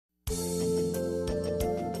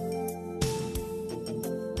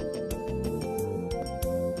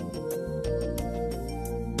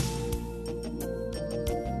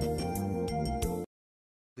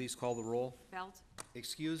Please call the roll. Belt.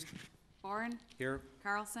 Excused? Boren. Here.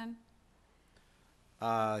 Carlson.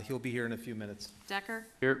 He'll be here in a few minutes. Decker.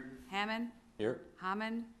 Here. Hammond. Here.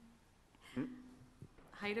 Hammond.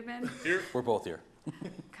 Heidemann. Here. We're both here.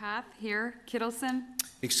 Koth here. Kittleson.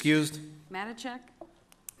 Excused? Matichek.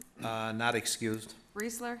 Not excused.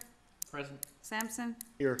 Riesler. Present. Sampson.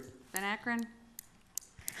 Here. Van Akkeren.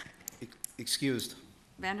 Excused.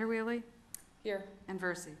 Vanderweely. Here. And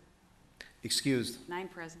Versi. Excused. 9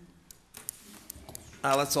 present.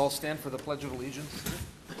 Let's all stand for the Pledge of Allegiance.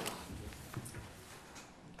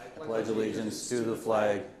 I pledge allegiance to the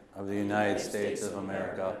flag of the United States of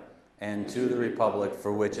America and to the republic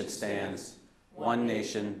for which it stands, one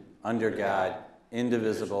nation, under God,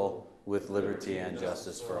 indivisible, with liberty and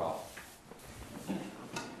justice for all.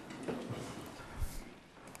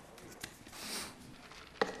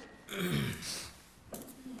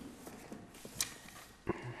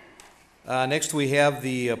 Next, we have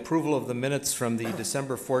the approval of the minutes from the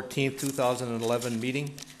December 14th, 2011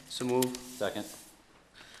 meeting. So move. Second.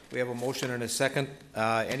 We have a motion and a second.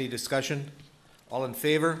 Any discussion? All in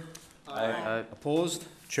favor? Aye. Opposed?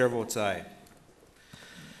 Chair votes aye.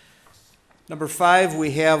 Number 5,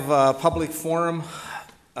 we have a public forum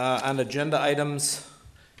on agenda items.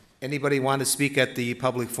 Anybody want to speak at the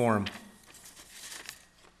public forum?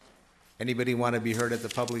 Anybody want to be heard at the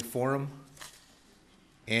public forum?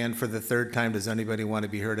 And for the third time, does anybody want to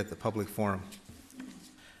be heard at the public forum?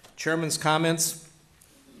 Chairman's comments.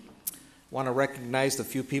 Want to recognize the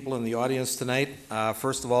few people in the audience tonight.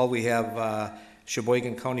 First of all, we have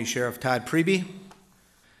Sheboygan County Sheriff Todd Priebe,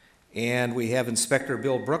 and we have Inspector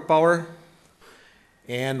Bill Brookbauer,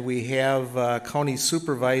 and we have County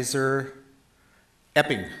Supervisor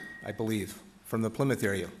Epping, I believe, from the Plymouth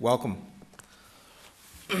area. Welcome.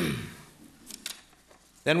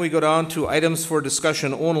 Then we go down to items for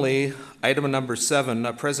discussion only. Item number 7,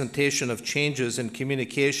 a presentation of changes in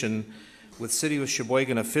communication with City of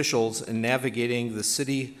Sheboygan officials in navigating the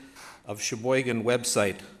City of Sheboygan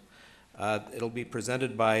website. It'll be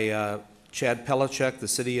presented by Chad Pelichek, the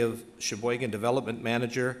City of Sheboygan Development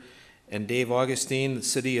Manager, and Dave Augustine, the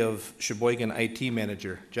City of Sheboygan IT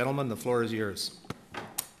Manager. Gentlemen, the floor is yours.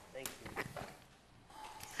 Thank you.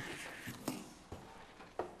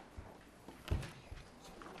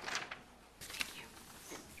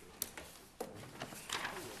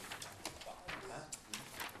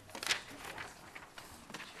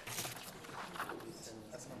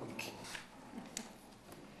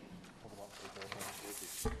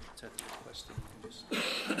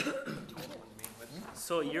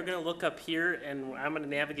 So you're going to look up here, and I'm going to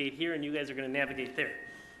navigate here, and you guys are going to navigate there.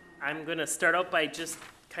 I'm going to start out by just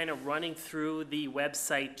kind of running through the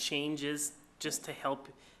website changes just to help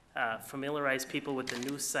familiarize people with the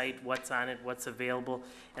new site, what's on it, what's available.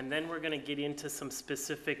 And then we're going to get into some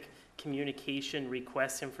specific communication,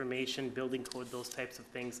 request information, building code, those types of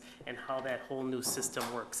things, and how that whole new system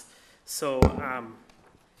works. So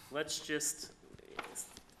let's just,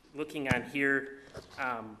 looking on here,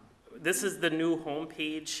 this is the new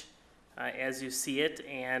homepage as you see it,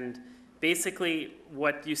 and basically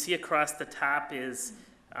what you see across the top is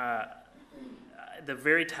the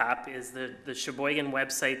very top is the Sheboygan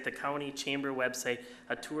website, the county chamber website,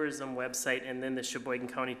 a tourism website, and then the Sheboygan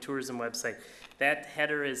County tourism website. That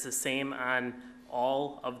header is the same on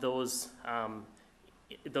all of those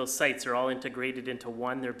sites are all integrated into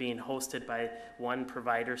one. They're being hosted by one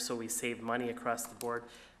provider, so we save money across the board.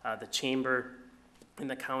 The chamber and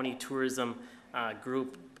the county tourism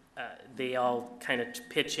group, they all kind of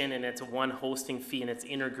pitch in, and it's a one hosting fee, and it's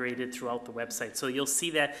integrated throughout the website. So you'll see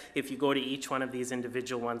that if you go to each one of these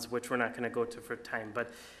individual ones, which we're not going to go to for time.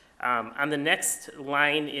 But on the next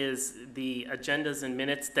line is the agendas and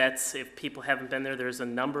minutes. That's, if people haven't been there, there's a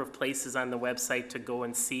number of places on the website to go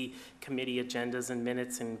and see committee agendas and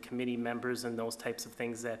minutes and committee members and those types of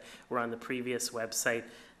things that were on the previous website.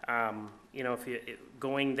 You know, if you're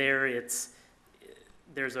going there,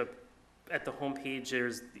 there's at the homepage,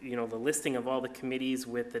 there's, you know, the listing of all the committees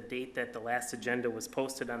with the date that the last agenda was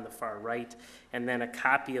posted on the far right, and then a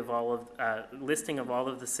copy of all of, listing of all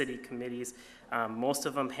of the city committees. Most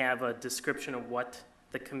of them have a description of what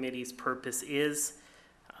the committee's purpose is.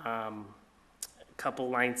 Couple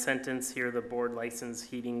line sentence here, the board license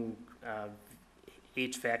heating,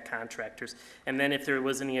 HVAC contractors. And then if there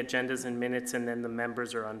was any agendas and minutes, and then the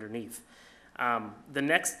members are underneath. The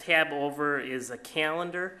next tab over is a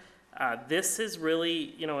calendar. This is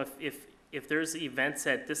really, you know, if there's events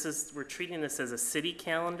we're treating this as a city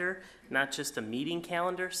calendar, not just a meeting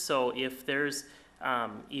calendar. So if there's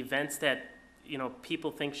events that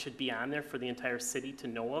people think should be on there for the entire city to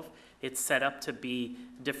know of. It's set up to be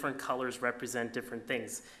different colors represent different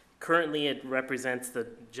things. Currently, it represents the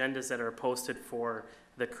agendas that are posted for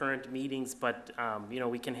the current meetings, but,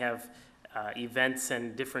 we can have events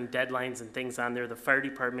and different deadlines and things on there. The fire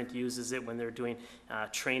department uses it when they're doing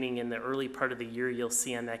training in the early part of the year. You'll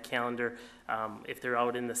see on that calendar, if they're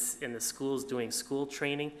out in the schools doing school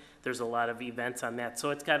training, there's a lot of events on that.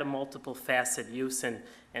 So it's got a multiple facet use,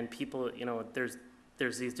 and people,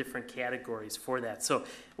 there's these different categories for that. So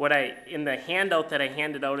in the handout that I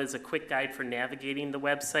handed out is a quick guide for navigating the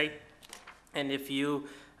website. And if you,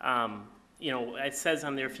 it says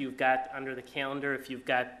on there, if you've got under the calendar, if you've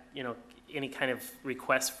got, any kind of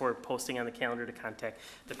request for posting on the calendar, to contact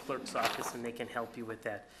the clerk's office and they can help you with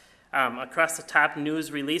that. Across the top,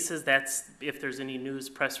 news releases, that's if there's any news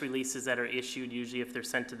press releases that are issued, usually if they're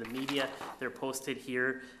sent to the media, they're posted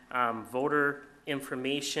here. Voter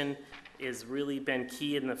information has really been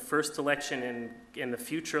key in the first election and in the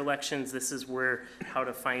future elections. This is how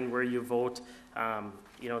to find where you vote,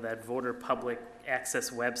 that voter public access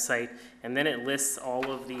website. And then it lists all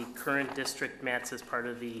of the current district maps as part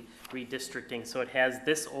of the redistricting. So it has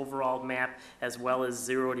this overall map as well as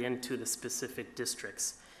zeroed into the specific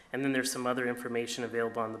districts. And then there's some other information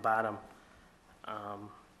available on the bottom.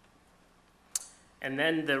 And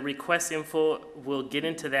then the request info, we'll get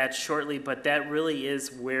into that shortly, but that really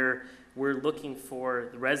is where we're looking for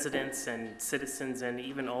residents and citizens and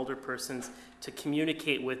even older persons to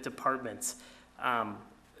communicate with departments.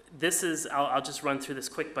 This is, I'll just run through this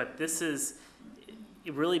quick, but this is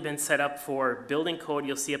really been set up for building code.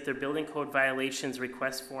 You'll see up there building code violations,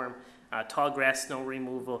 request form, tall grass, snow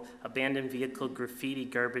removal, abandoned vehicle, graffiti,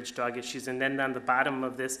 garbage, dog issues, and then on the bottom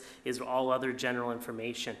of this is all other general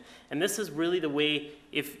information. And this is really the way,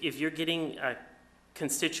 if you're getting a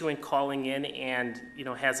constituent calling in and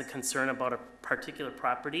has a concern about a particular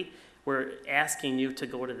property, we're asking you to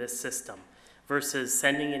go to this system versus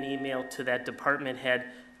sending an email to that department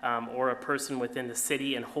head or a person within the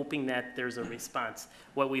city and hoping that there's a response.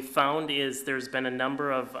 What we found is there's been a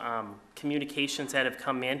number of communications that have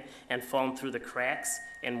come in and fallen through the cracks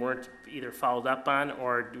and weren't either followed up on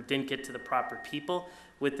or didn't get to the proper people.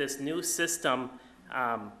 With this new system,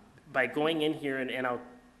 by going in here and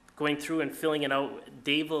going through and filling it out,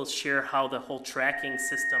 Dave will share how the whole tracking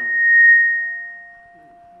system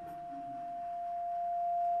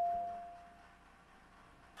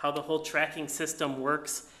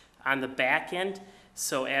works on the back end.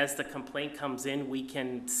 So as the complaint comes in, we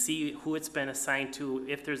can see who it's been assigned to,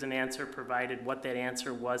 if there's an answer provided, what that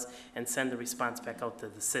answer was, and send the response back out to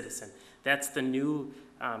the citizen. That's the new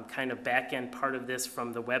kind of back end part of this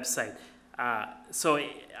from the website.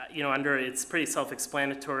 Under it's pretty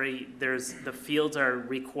self-explanatory. The fields are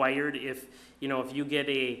required if you get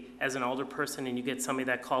as an older person and you get somebody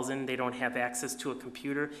that calls in, they don't have access to a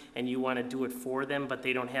computer and you want to do it for them, but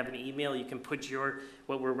they don't have an email, you can put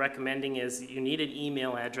what we're recommending is you need an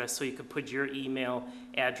email address, so you could put your email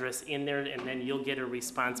address in there and then you'll get a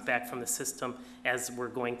response back from the system as we're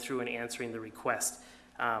going through and answering the request.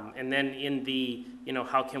 And then in the,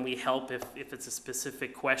 how can we help if it's a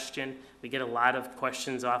specific question? We get a lot of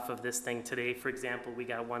questions off of this thing today. For example, we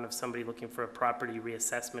got one of somebody looking for a property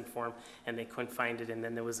reassessment form and they couldn't find it, and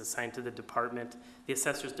then there was assigned to the department, the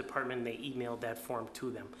assessor's department, and they emailed that form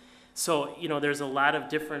to them. So, there's a lot of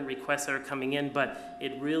different requests that are coming in, but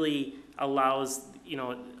it really allows,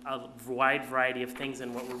 a wide variety of things,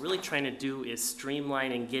 and what we're really trying to do is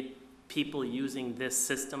streamline and get people using this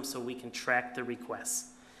system so we can track the requests.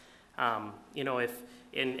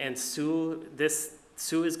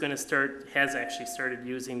 Sue is going to has actually started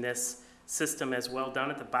using this system as well. Down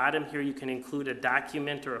at the bottom here, you can include a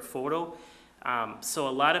document or a photo. So a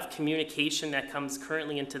lot of communication that comes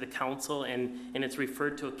currently into the council and it's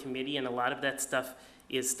referred to a committee, and a lot of that stuff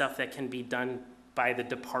is stuff that can be done by the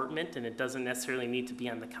department, and it doesn't necessarily need to be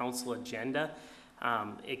on the council agenda.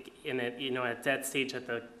 At that stage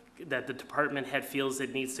that the department head feels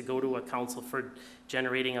it needs to go to a council for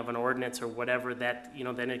generating of an ordinance or whatever, that,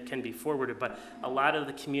 then it can be forwarded. But a lot of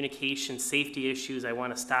the communication, safety issues, I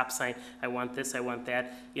want a stop sign, I want this, I want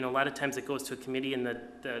that, a lot of times it goes to a committee and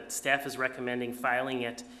the staff is recommending filing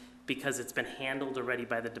it because it's been handled already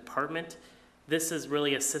by the department. This is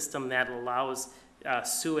really a system that allows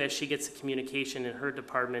Sue, as she gets a communication in her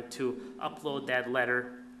department, to upload that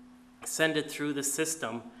letter, send it through the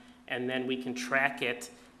system, and then we can track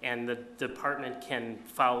it and the department can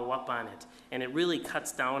follow up on it. And it really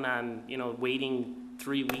cuts down on, waiting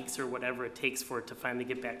 3 weeks or whatever it takes for it to finally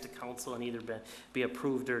get back to council and either be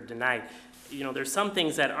approved or denied. You know, there's some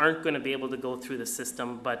things that aren't going to be able to go through the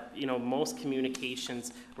system, but, you know, most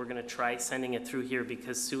communications, we're going to try sending it through here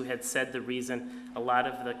because Sue had said the reason a lot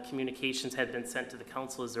of the communications had been sent to the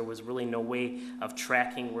council is there was really no way of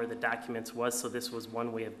tracking where the documents was, so this was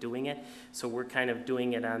one way of doing it. So we're kind of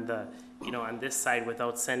doing it on the, you know, on this side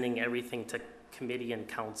without sending everything to committee and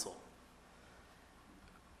council.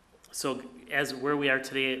 So as where we are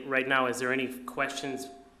today, right now, is there any questions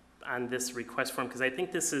on this request form? Because I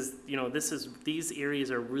think this is, you know, these areas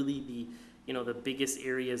are really the, you know, the biggest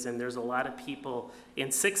areas, and there's a lot of people. In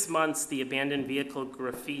 6 months, the abandoned vehicle,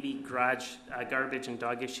 graffiti, garage, garbage, and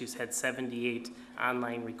dog issues had 78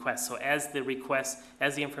 online requests. So as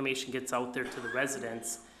the information gets out there to the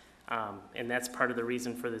residents, and that's part of the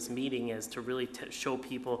reason for this meeting, is to really show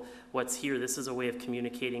people what's here. This is a way of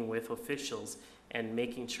communicating with officials and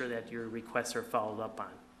making sure that your requests are followed up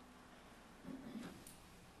on.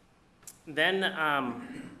 Then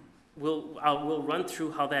we'll run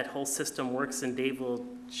through how that whole system works, and Dave will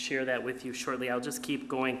share that with you shortly. I'll just keep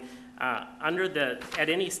going. At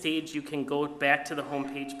any stage, you can go back to the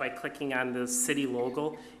homepage by clicking on the city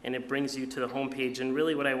logo, and it brings you to the homepage. And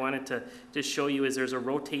really what I wanted to just show you is there's a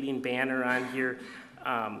rotating banner on here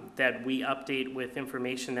that we update with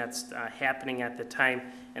information that's happening at the time.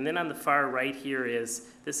 And then on the far right here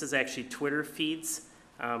this is actually Twitter feeds.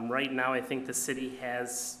 Right now, I think the city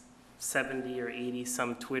has 70 or 80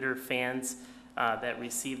 some Twitter fans that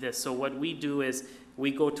receive this. So what we do is we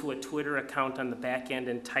go to a Twitter account on the back end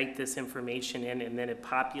and type this information in, and then it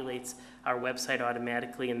populates our website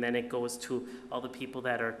automatically, and then it goes to all the people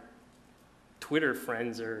that are Twitter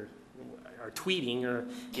friends or are tweeting or,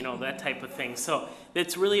 you know, that type of thing. So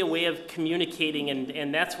it's really a way of communicating,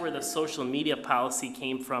 and that's where the social media policy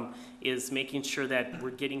came from, is making sure that we're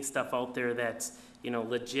getting stuff out there that's, you know,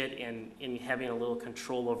 legit, and having a little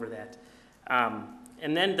control over that.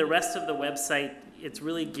 And then the rest of the website, it's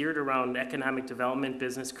really geared around economic development,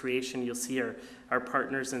 business creation. You'll see our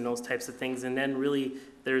partners and those types of things. And then really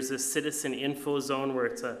there's this citizen info zone where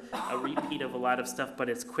it's a repeat of a lot of stuff, but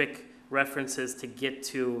it's quick references to get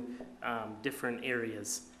to different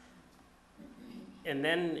areas. And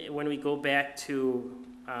then when we go back to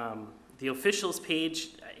the officials page,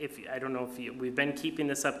 I don't know if we've been keeping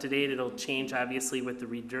this up to date. It'll change obviously with the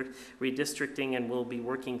redistricting, and we'll be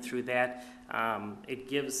working through that. It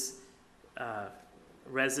gives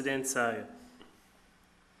residents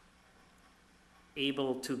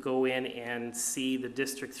able to go in and see the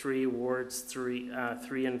District 3 wards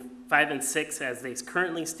 5 and 6 as they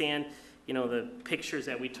currently stand. You know, the pictures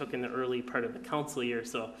that we took in the early part of the council year.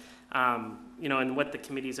 So, you know, and what the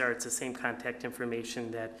committees are, it's the same contact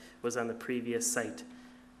information that was on the previous site.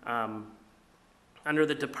 Under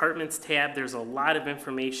the departments tab, there's a lot of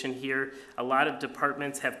information here. A lot of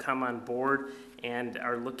departments have come on board and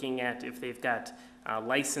are looking at if they've got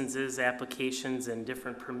licenses, applications, and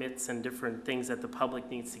different permits and different things that the public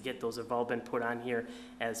needs to get. Those have all been put on here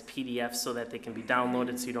as PDFs so that they can be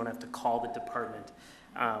downloaded so you don't have to call the department.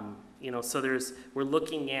 You know, so we're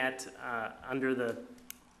looking at under the,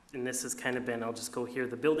 and this has kind of been, I'll just go here,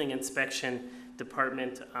 the building inspection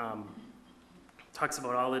department talks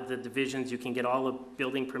about all of the divisions. You can get all the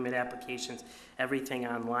building permit applications, everything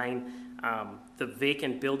online. The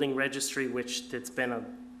vacant building registry, which it's been a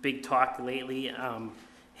big talk lately,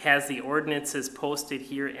 has the ordinances posted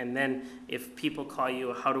here, and then if people call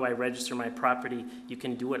you, how do I register my property, you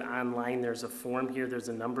can do it online. There's a form here. There's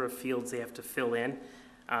a number of fields they have to fill in,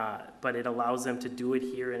 but it allows them to do it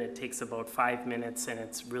here, and it takes about 5 minutes, and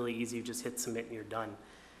it's really easy. You just hit submit and you're done.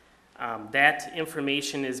 That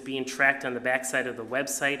information is being tracked on the backside of the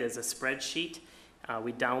website as a spreadsheet.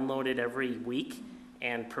 We download it every week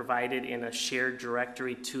and provide it in a shared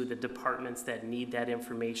directory to the departments that need that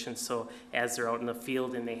information. So as they're out in the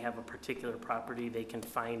field and they have a particular property, they can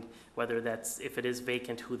find whether that's, if it is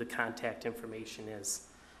vacant, who the contact information is.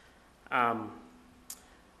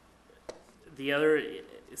 The other,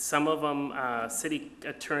 some of them, city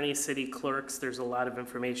attorneys, city clerks, there's a lot of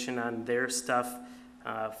information on their stuff.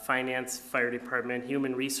 Finance, fire department,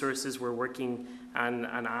 human resources, we're working on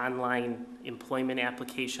an online employment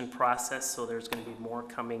application process, so there's going to be more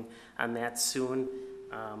coming on that soon.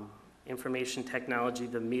 Information technology,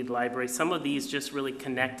 the Mead Library, some of these just really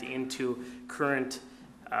connect into current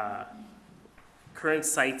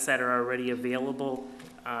sites that are already available,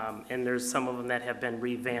 and there's some of them that have been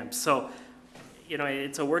revamped. So, you know,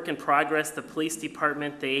 it's a work in progress. The police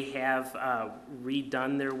department, they have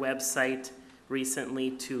redone their website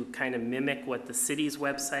recently to kind of mimic what the city's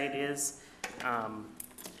website is.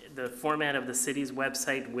 the format of the city's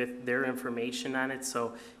website with their information on it,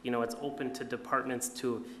 so, it's open to departments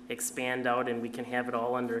to expand out, and we can have it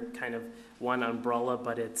all under kind of one umbrella,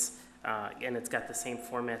 but and it's got the same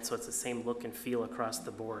format, so it's the same look and feel across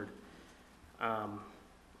the board.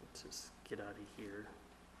 Let's just get out of here.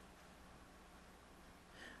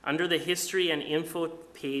 Under the history and info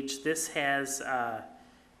page, this has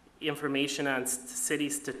information on city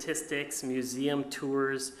statistics, museum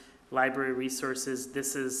tours, library resources.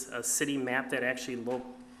 This is a city map that actually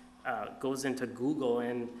goes into Google,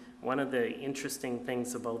 and one of the interesting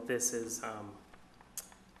things about this is,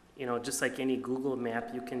 just like any Google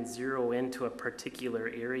map, you can zero into a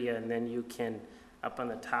particular area, and then you can, up on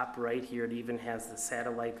the top right here, it even has the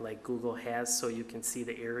satellite like Google has, so you can see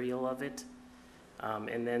the aerial of it.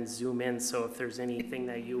 And then zoom in, so if there's anything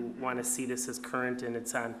that you want to see, this is current, and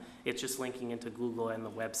it's just linking into Google and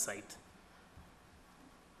the website.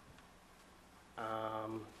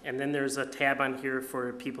 And then there's a tab on here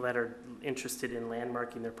for people that are interested in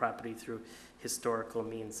landmarking their property through historical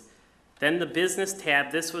means. Then the business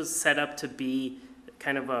tab, this was set up to be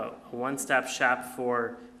kind of a one-stop shop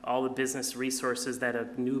for all the business resources that a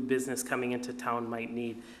new business coming into town might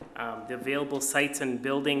need. The available sites and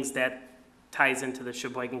buildings, that ties into the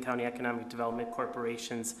Sheboygan County Economic Development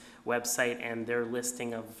Corporation's website and their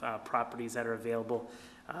listing of properties that are available.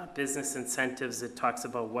 Business incentives, it talks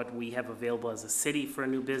about what we have available as a city for a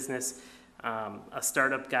new business. A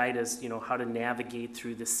startup guide is, how to navigate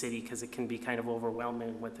through the city, because it can be kind of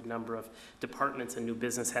overwhelming with the number of departments a new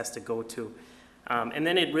business has to go to. And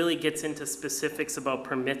then it really gets into specifics about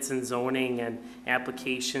permits and zoning and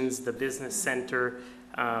applications, the business center,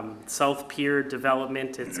 South Pier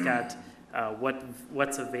development. It's got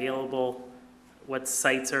what's available, what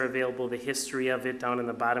sites are available, the history of it. Down in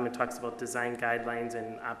the bottom, it talks about design guidelines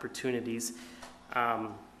and opportunities.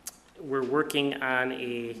 We're working on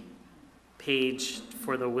a page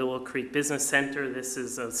for the Willow Creek Business Center. This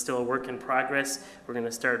is still a work in progress. We're going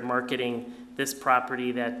to start marketing this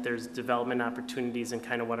property, that there's development opportunities and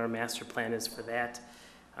kind of what our master plan is for that.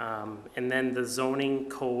 And then the zoning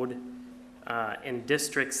code and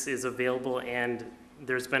districts is available, and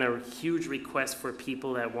there's been a huge request for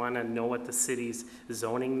people that want to know what the city's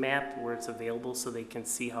zoning map, where it's available, so they can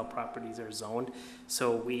see how properties are zoned.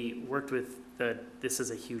 So we worked with this is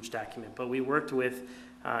a huge document, but we worked with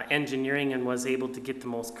engineering and was able to get the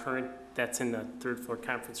most current, that's in the third floor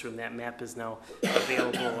conference room. That map is now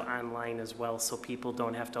available online as well, so people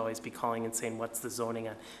don't have to always be calling and saying, what's the zoning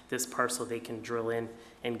on this parcel? They can drill in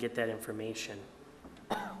and get that information.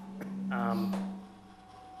 And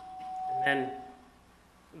then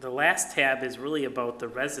the last tab is really about the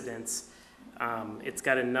residents. It's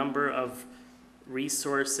got a number of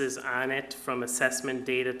resources on it, from assessment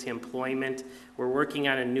data to employment. We're working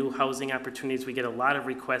on a new housing opportunities. We get a lot of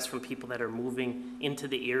requests from people that are moving into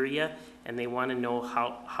the area, and they want to know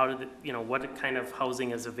what kind of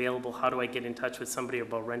housing is available. How do I get in touch with somebody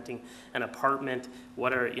about renting an apartment?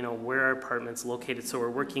 Where are apartments located? So we're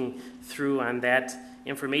working through on that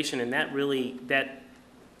information, and that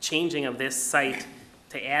changing of this site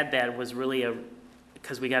to add that was really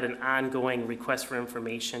because we got an ongoing request for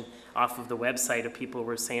information off of the website of people who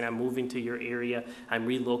were saying, I'm moving to your area, I'm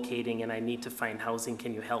relocating, and I need to find housing,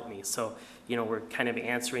 can you help me? So, we're kind of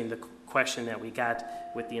answering the question that we got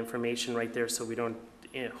with the information right there, so we don't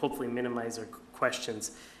hopefully minimize our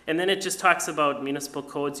questions. And then it just talks about municipal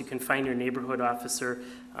codes. You can find your neighborhood officer,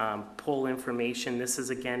 pull information. This is,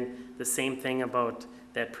 again, the same thing about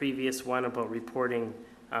that previous one about reporting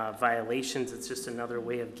violations. It's just another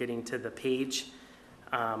way of getting to the page.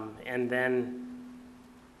 And then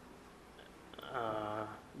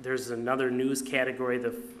there's another news category,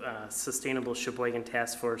 the Sustainable Sheboygan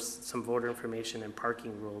Task Force, some voter information and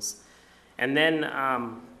parking rules. And then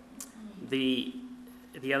the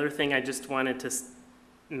other thing I just wanted to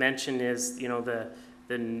mention is,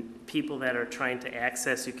 the people that are trying to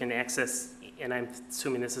access, you can access, and I'm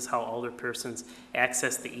assuming this is how alderpersons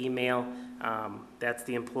access the email. That's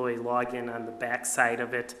the employee login on the back side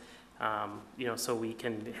of it. So we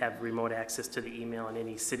can have remote access to the email, and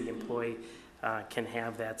any city employee can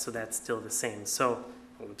have that, so that's still the same. So,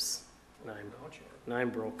 oops, now I'm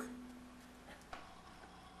broke.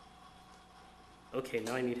 Okay,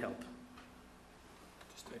 now I need help.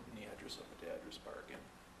 Just type in the address up at the address bar again.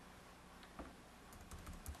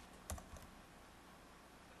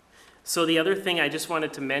 So the other thing I just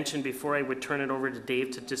wanted to mention before I would turn it over to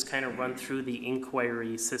Dave to just kind of run through the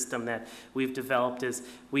inquiry system that we've developed is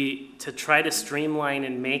to try to streamline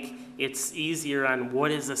and make it easier on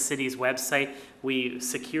what is a city's website, we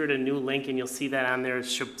secured a new link, and you'll see that on there,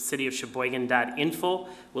 cityofsheboygan.info.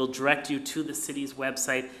 Will direct you to the city's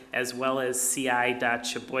website, as well as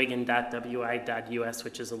ci.sheboygan.wi.us,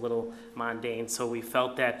 which is a little mundane. So we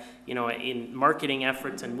felt that, in marketing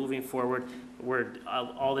efforts and moving forward, where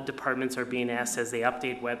all the departments are being asked as they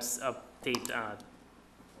update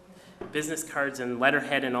business cards and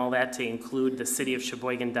letterhead and all that, to include the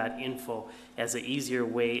cityofsheboygan.info as an easier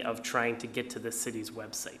way of trying to get to the city's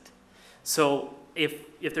website. So if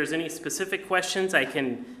there's any specific questions, I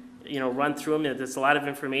can run through them. There's a lot of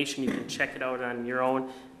information. You can check it out on your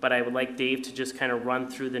own. But I would like Dave to just kind of run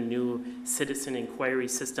through the new citizen inquiry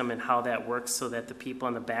system and how that works, so that the people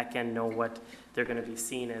on the back end know what they're going to be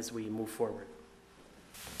seeing as we move forward.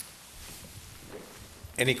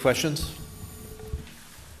 Any questions?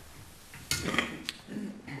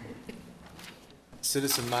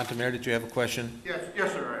 Citizen Montemare, did you have a question? Yes,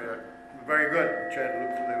 sir. Very good, Chad.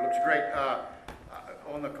 It looks great.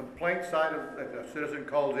 On the complaint side, if a citizen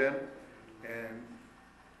calls in and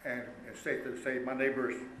say my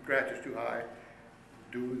neighbor's scratch is too high,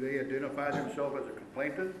 do they identify themselves as a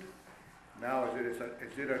complainant? Now, is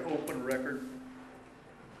it an open record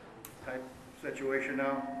type situation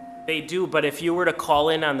now? They do, but if you were to call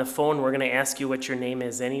in on the phone, we're going to ask you what your name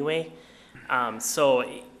is anyway. So,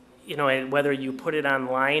 whether you put it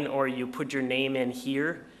online or you put your name in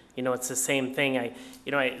here, it's the same thing.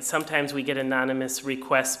 Sometimes we get anonymous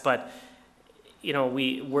requests, but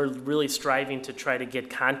we're really striving to try to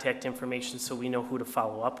get contact information so we know who to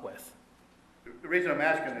follow up with. The reason I'm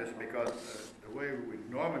asking this is because the way we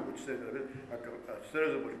normally would say that, a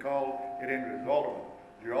citizen would call it into his alderman.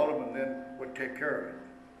 The alderman then would take care of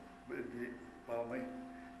it. Follow me?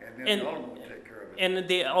 And then the alderman would take care of it. And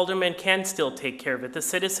the alderman can still take care of it. The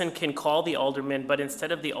citizen can call the alderman, but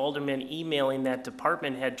instead of the alderman emailing that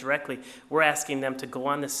department head directly, we're asking them to go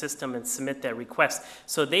on the system and submit that request.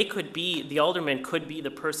 So the alderman could be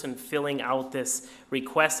the person filling out this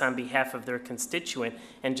request on behalf of their constituent,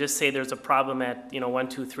 and just say there's a problem at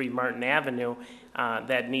 123 Martin Avenue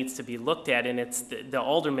that needs to be looked at, and it's the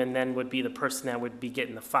alderman then would be the person that would be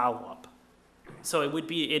getting the follow-up. So it would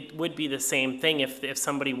be the same thing if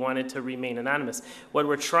somebody wanted to remain anonymous. What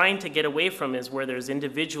we're trying to get away from is where there's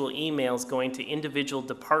individual emails going to individual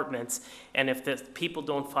departments, and if the people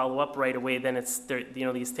don't follow up right away, then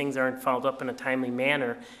these things aren't followed up in a timely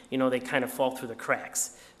manner. They kind of fall through the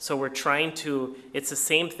cracks. So we're trying to. It's the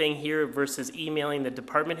same thing here versus emailing the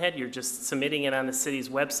department head. You're just submitting it on the city's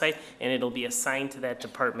website, and it'll be assigned to that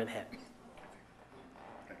department head.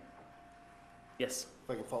 Yes.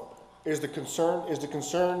 If I can follow. Is the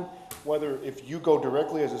concern whether if you go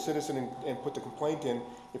directly as a citizen and put the complaint in,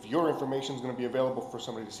 if your information is going to be available for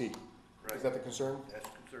somebody to see? Right. Is that the concern? That's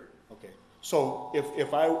the concern. Okay. So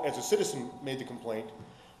if I, as a citizen, made the complaint,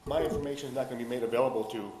 my information is not going to be made available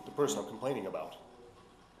to the person I'm complaining about.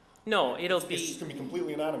 No, It's just going to be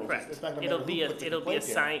completely anonymous. Correct. It's not going to It'll matter be who put the it'll be complaint in.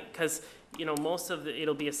 assigned, because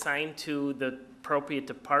it'll be assigned to the appropriate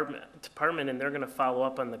department, and they're going to follow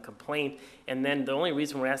up on the complaint. And then the only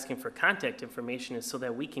reason we're asking for contact information is so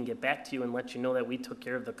that we can get back to you and let you know that we took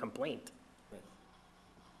care of the complaint. Right.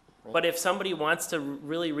 But if somebody wants to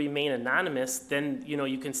really remain anonymous, then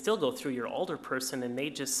you can still go through your alderperson, and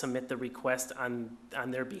they just submit the request on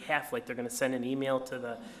their behalf. Like they're going to send an email to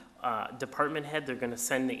the department head. They're going to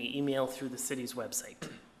send the email through the city's website.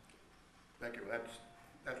 Thank you. That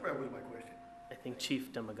was my question. I think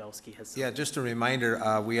Chief Domagowski has. Yeah, just a reminder,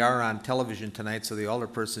 we are on television tonight, so the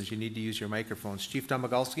alderpersons, you need to use your microphones. Chief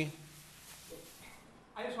Domagowski?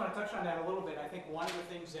 I just want to touch on that a little bit. I think one of the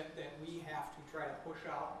things that we have to try to push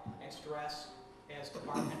out and stress as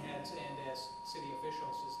department heads and as city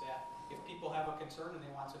officials is that if people have a concern and they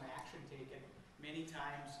want some action taken, many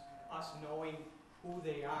times us knowing who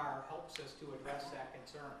they are helps us to address that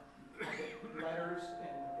concern. I get letters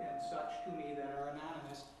and such to me that are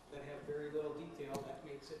anonymous that have very little detail that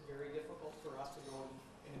makes it very difficult for us to go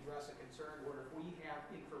and address a concern, where if we have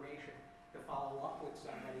information to follow up with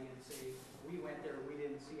somebody and say, we went there, we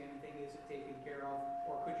didn't see anything, is it taken care of,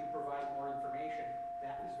 or could you provide more information,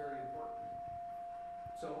 that is very important.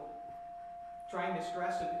 So trying to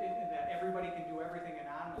stress in that everybody can do everything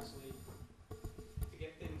anonymously to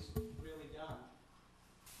get things really done,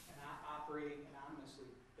 and not operating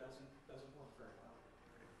anonymously doesn't work very well.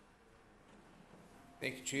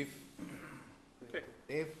 Thank you, Chief. Okay,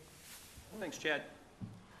 Dave? thanks, Chad.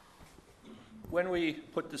 When we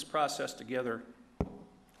put this process together,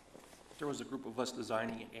 there was a group of us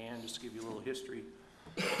designing it, and just to give you a little history,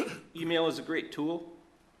 email is a great tool,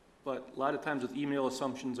 but a lot of times with email,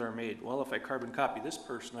 assumptions are made. Well, if I carbon copy this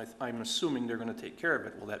person, I'm assuming they're gonna take care of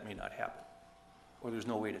it. Well, that may not happen, or there's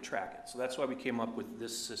no way to track it. So that's why we came up with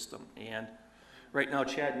this system. And right now,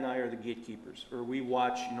 Chad and I are the gatekeepers, or we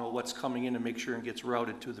watch, you know, what's coming in and make sure it gets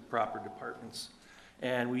routed to the proper departments.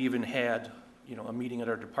 And we even had, you know, a meeting at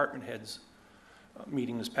our department heads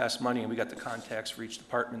meeting this past Monday, and we got the contacts for each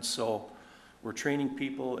department. So we're training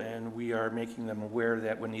people, and we are making them aware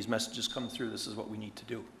that when these messages come through, this is what we need to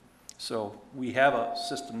do. So we have a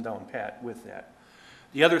system down pat with that.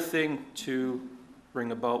 The other thing to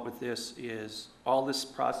bring about with this is all this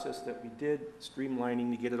process that we did,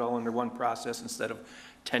 streamlining to get it all under one process instead of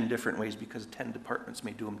 10 different ways, because 10 departments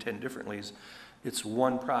may do them 10 different ways. It's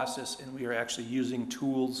one process, and we are actually using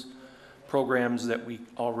tools, programs that we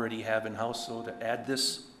already have in-house, so to add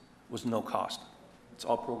this was no cost. It's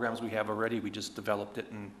all programs we have already. We just developed it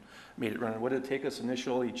and made it run. What did it take us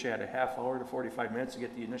initially? Chad, a half hour to 45 minutes to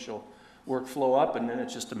get the initial workflow up, and then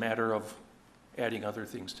it's just a matter of adding other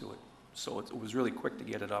things to it. So it was really quick to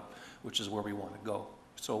get it up, which is where we want to go.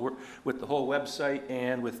 So we're, with the whole website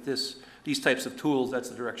and with these types of tools, that's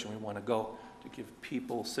the direction we want to go, to give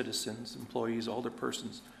people, citizens, employees, older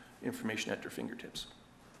persons, information at their fingertips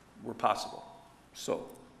where possible. So,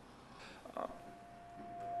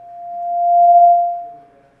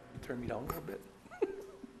 turn me down a little bit.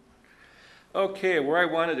 Okay, where I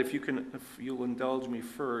wanted, if you'll indulge me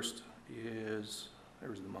first, is,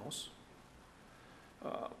 there's the mouse.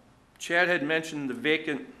 Chad had mentioned the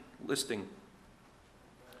vacant listing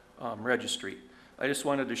registry. I just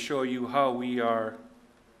wanted to show you how we are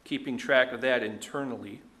keeping track of that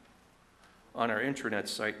internally on our intranet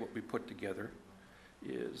site. What we put together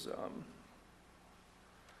is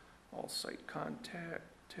all site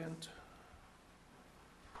content.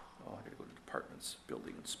 Oh, I gotta go to departments,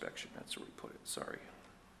 building inspection, that's where we put it, sorry.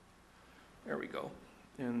 There we go.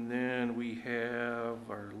 And then we have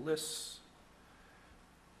our lists.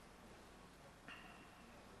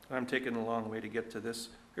 I'm taking a long way to get to this.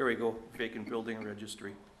 Here we go, vacant building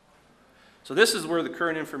registry. So this is where the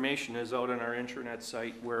current information is out on our intranet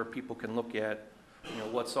site, where people can look at, you know,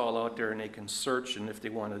 what's all out there, and they can search, and if they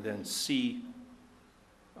want to then see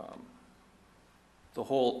the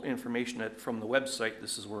whole information from the website,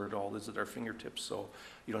 this is where it all is at our fingertips. So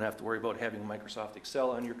you don't have to worry about having Microsoft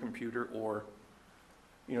Excel on your computer, or,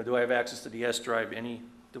 you know, do I have access to the S drive? Any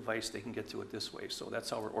device, they can get to it this way. So that's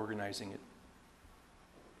how we're organizing it.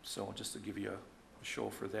 So just to give you a show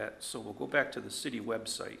for that. So we'll go back to the city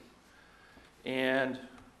website. And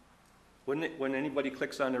when anybody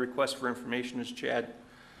clicks on the request for information, as Chad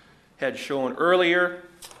had shown earlier,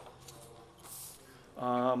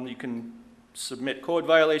 you can submit code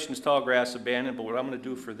violations, tall grass, abandoned, but what I'm going to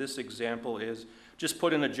do for this example is just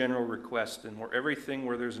put in a general request, and where everything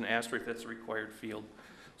where there's an asterisk, that's a required field.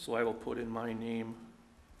 So I will put in my name.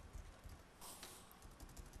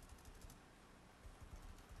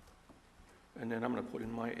 And then I'm going to put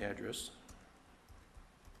in my address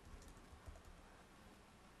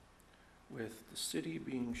with the city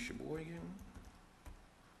being Sheboygan,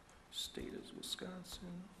 state is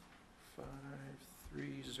Wisconsin,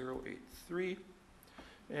 53083,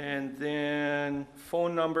 and then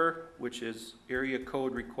phone number, which is area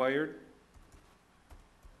code required,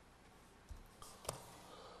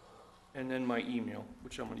 and then my email,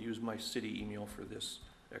 which I'm going to use my city email for this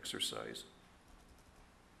exercise.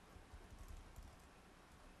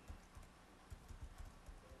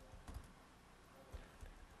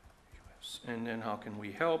 And then how can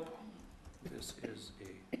we help? This is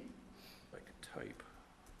like a type.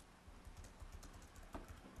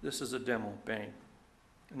 This is a demo, bang.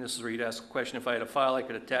 And this is where you'd ask a question. If I had a file, I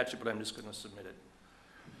could attach it, but I'm just going to submit it.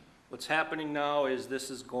 What's happening now is this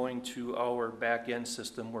is going to our back-end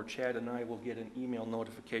system, where Chad and I will get an email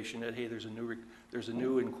notification that, hey, there's a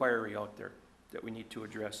new inquiry out there that we need to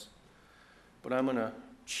address. But I'm going to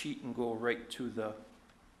cheat and go right to the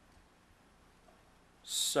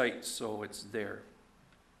site so it's there.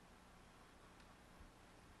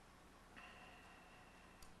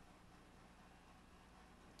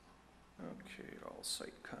 Okay, all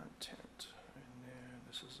site content. And then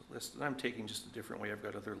this is a list, and I'm taking just a different way. I've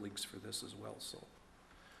got other links for this as well. So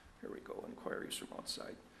here we go, inquiries from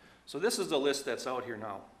outside. So this is the list that's out here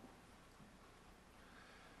now.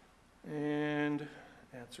 And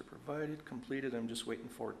answer provided, completed. I'm just waiting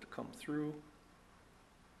for it to come through.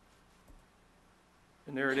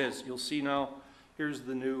 And there it is. You'll see now, here's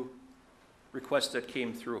the new request that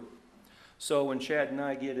came through. So when Chad and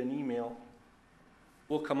I get an email,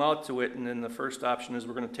 we'll come out to it, and then the first option is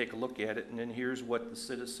we're going to take a look at it, and then here's what the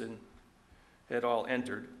citizen had all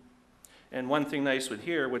entered. And one thing nice with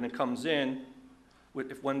here, when it comes in,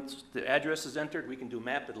 if once the address is entered, we can do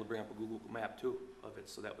map, it'll bring up a Google map too of it,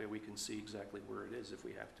 so that way we can see exactly where it is if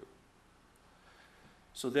we have to.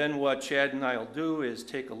 So then what Chad and I will do is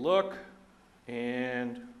take a look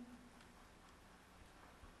and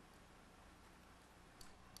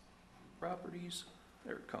properties,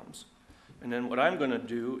 there it comes. And then what I'm gonna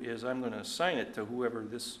do is I'm gonna assign it to whoever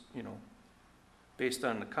this, you know, based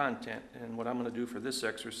on the content. And what I'm gonna do for this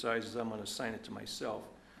exercise is I'm gonna assign it to myself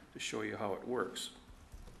to show you how it works.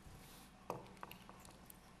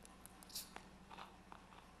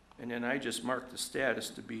 And then I just mark the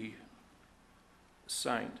status to be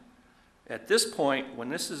assigned. At this point, when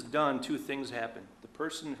this is done, two things happen. The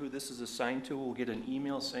person who this is assigned to will get an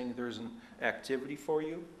email saying there's an activity for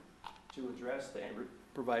you to address and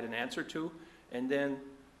provide an answer to. And then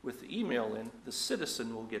with the email in, the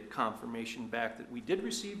citizen will get confirmation back that we did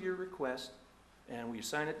receive your request and we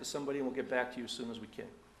assign it to somebody and we'll get back to you as soon as we can.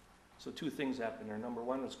 So two things happen there. Number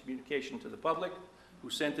one was communication to the public who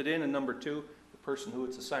sent it in, and number two, the person who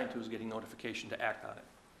it's assigned to is getting notification to act on it.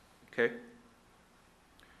 Okay?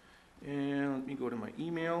 And let me go to my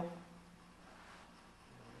email.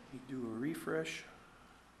 Let me do a refresh.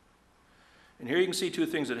 And here you can see two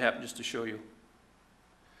things that happen just to show you.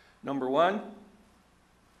 Number one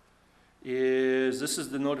is this is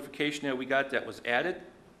the notification that we got that was added,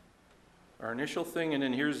 our initial thing, and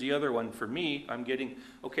then here's the other one for me. I'm getting,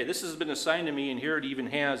 okay, this has been assigned to me, and here it even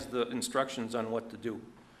has the instructions on what to do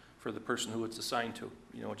for the person who it's assigned to.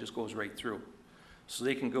 You know, it just goes right through. So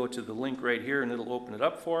they can go to the link right here and it'll open it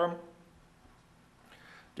up for them.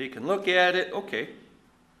 They can look at it. Okay,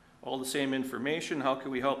 all the same information. How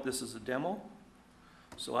can we help? This is a demo.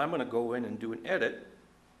 So I'm going to go in and do an edit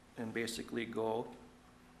and basically go,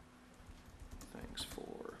 thanks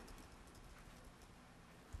for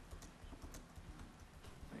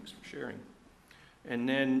sharing. And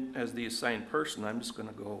then as the assigned person, I'm just going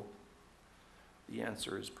to go, the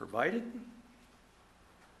answer is provided.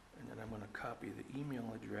 And then I'm going to copy the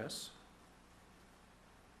email address.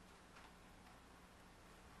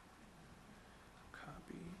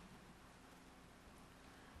 Copy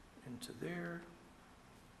into there.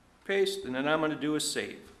 Paste, and then I'm going to do a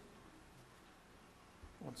save.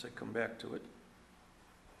 Once I come back to it.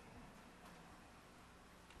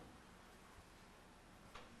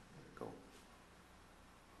 Go.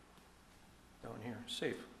 Down here,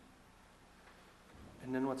 save.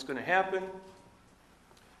 And then what's going to happen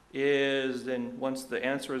is then once the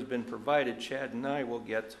answer has been provided, Chad and I will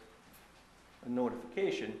get a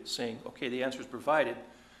notification saying, okay, the answer is provided.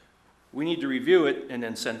 We need to review it and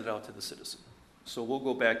then send it out to the citizen. So we'll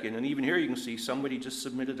go back in, and even here you can see somebody just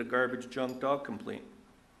submitted a garbage junk dog complaint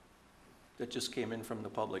that just came in from the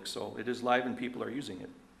public. So it is live and people are using it.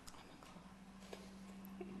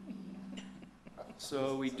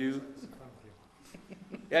 So we do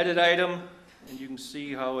edit item, and you can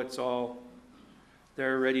see how it's all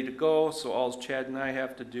there ready to go. So all Chad and I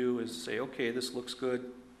have to do is say, okay, this looks good,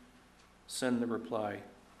 send the reply,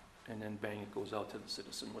 and then bang, it goes out to the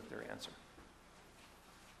citizen with their answer.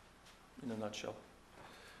 In a nutshell.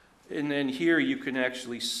 And then here you can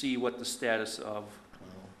actually see what the status of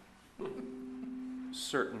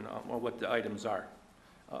certain, or what the items are.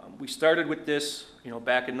 We started with this,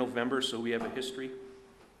 back in November, so we have a history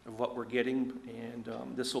of what we're getting,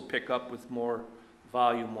 and this will pick up with more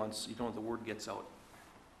volume once, the word gets out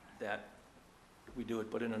that we do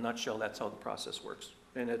it. But in a nutshell, that's how the process works.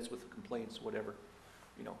 And it's with complaints, whatever,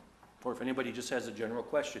 or if anybody just has a general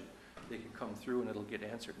question, they can come through and it'll get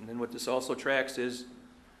answered. And then what this also tracks is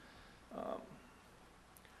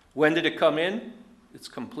when did it come in? It's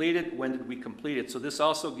completed. When did we complete it? So this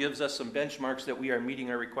also gives us some benchmarks that we are meeting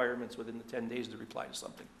our requirements within the 10 days to reply to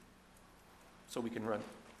something. So we can run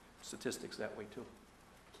statistics that way too.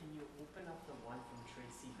 Can you open up the one from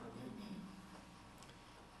Tracy Herman?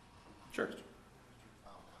 Sure.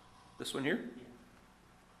 This one here?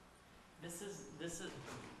 Yeah.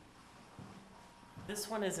 This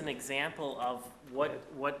one is an example of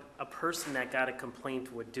what a person that got a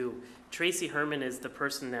complaint would do. Tracy Herman is the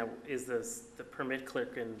person that is the permit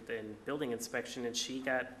clerk in building inspection, and she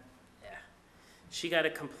got a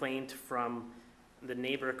complaint from the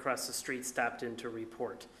neighbor across the street stopped in to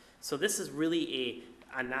report. So this is really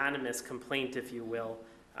a anonymous complaint, if you will,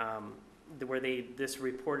 where this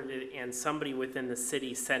reported it, and somebody within the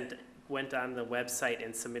city went on the website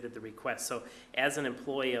and submitted the request. So as an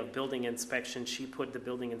employee of building inspection, she put the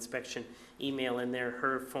building inspection email in there,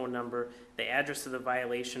 her phone number, the address of the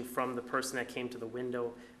violation from the person that came to the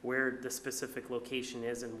window, where the specific location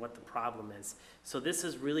is and what the problem is. So this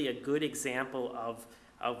is really a good example of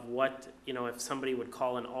of what, you know, if somebody would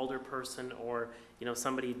call an alder person, or, you know,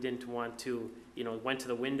 somebody didn't want to, you know, went to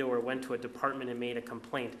the window or went to a department and made a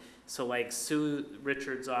complaint. So like Sue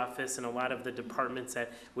Richards' office and a lot of the departments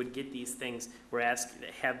that would get these things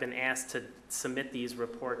have been asked to submit these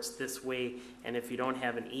reports this way, and if you don't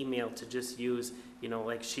have an email, to just use, you know,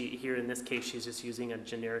 like here in this case, she's just using a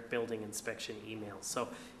generic building inspection email. So,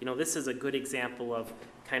 you know, this is a good example of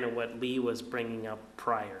kind of what Lee was bringing up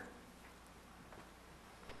prior.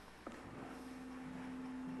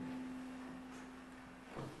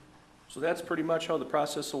 So that's pretty much how the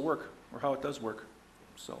process will work, or how it does work,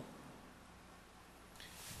 so.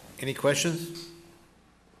 Any questions?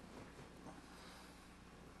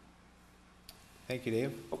 Thank you,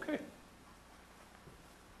 Dave. Okay.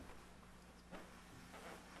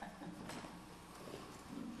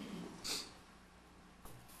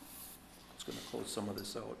 Just gonna close some of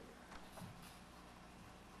this out.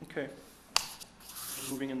 Okay.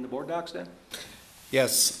 Moving in the board docs then?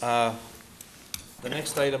 Yes, the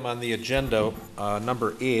next item on the agenda,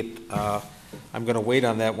 number 8, I'm going to wait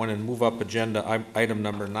on that one and move up agenda item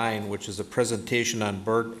number 9, which is a presentation on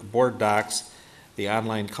board docs, the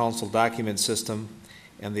online council document system,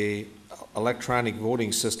 and the electronic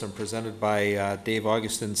voting system, presented by Dave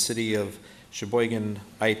Augustin, City of Sheboygan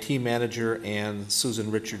IT Manager, and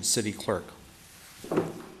Susan Richards, City Clerk.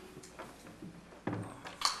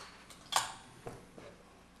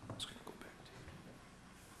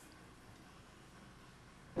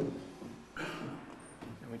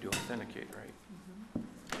 Authenticate, right?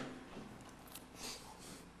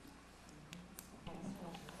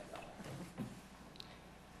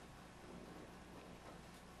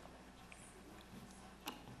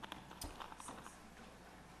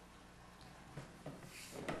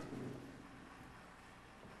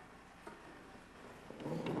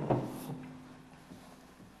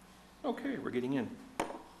 Okay, we're getting in.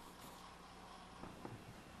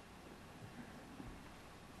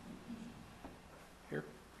 Here?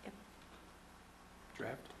 Yep.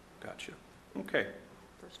 Draft? Gotcha. Okay.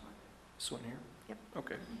 First one. This one here? Yep.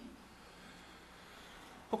 Okay.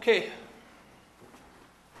 Okay.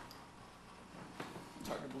 It's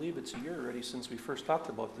hard to believe it's a year already since we first talked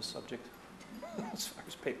about this subject, as far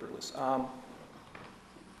as paperless.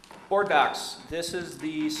 Board docs. This is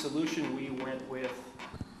the solution we went with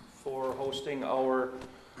for hosting our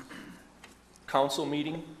council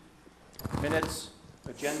meeting, minutes,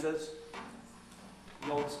 agendas,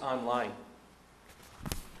 notes online,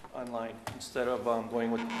 instead of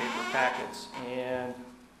going with the paper packets. And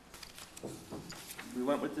we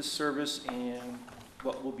went with this service, and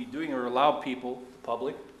what we'll be doing are allow people, the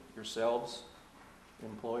public, yourselves,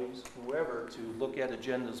 employees, whoever, to look at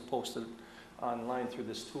agendas posted online through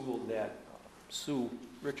this tool that Sue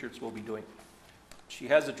Richards will be doing. She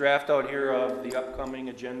has a draft out here of the upcoming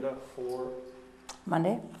agenda for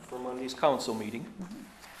Monday's council meeting.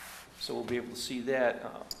 So we'll be able to see that.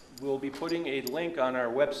 We'll be putting a link on our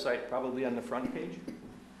website, probably on the front page.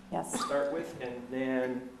 Yes. To start with, and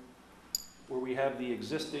then where we have the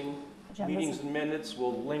existing meetings and minutes,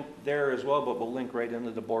 we'll link there as well, but we'll link right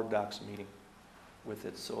into the board docs meeting with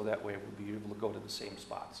it, so that way we'll be able to go to the same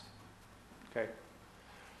spots. Okay?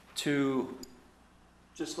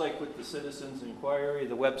 Just like with the citizens inquiry,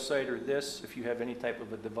 the website or this, if you have any type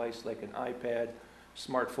of a device like an iPad,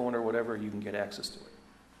 smartphone or whatever, you can get access to it.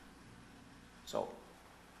 So,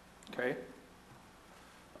 okay.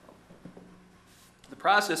 The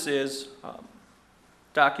process is,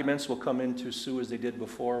 documents will come into Sue as they did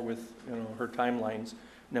before with, you know, her timelines.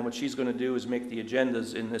 And then what she's going to do is make the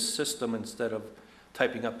agendas in this system instead of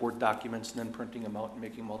typing up Word documents and then printing them out and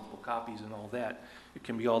making multiple copies and all that. It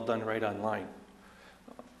can be all done right online.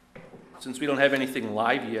 Since we don't have anything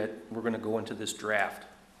live yet, we're going to go into this draft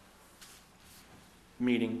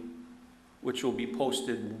meeting, which will be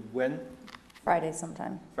posted when? Friday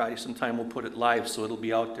sometime. Friday sometime. We'll put it live, so it'll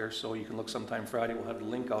be out there, so you can look sometime Friday. We'll have the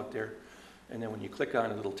link out there, and then when you click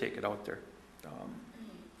on it, it'll take it out there.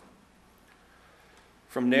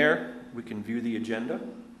 From there, we can view the agenda,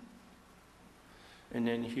 and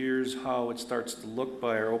then here's how it starts to look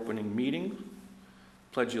by our opening meeting.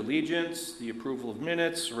 Pledge of allegiance, the approval of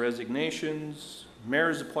minutes, resignations,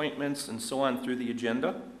 mayor's appointments, and so on through the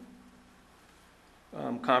agenda.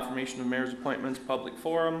 Confirmation of mayor's appointments, public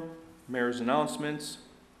forum, mayor's announcements.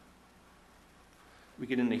 We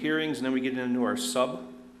get into hearings, and then we get into our sub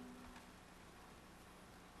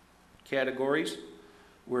categories,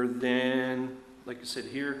 where then, like I said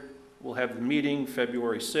here, we'll have the meeting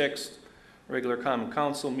February 6th, regular common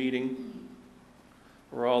council meeting,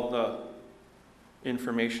 where all the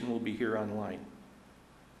information will be here online.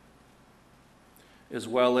 as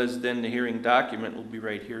well as then the hearing document will be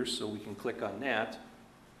right here, so we can click on that.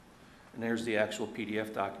 And there's the actual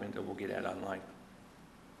PDF document that we'll get at online.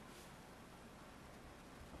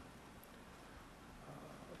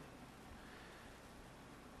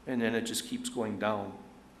 And then it just keeps going down.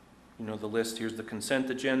 You know, the list, here's the consent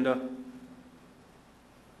agenda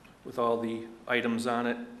with all the items on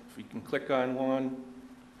it. If you can click on one,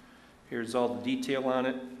 here's all the detail on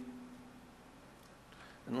it.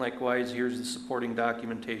 And likewise, here's the supporting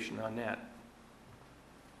documentation on that.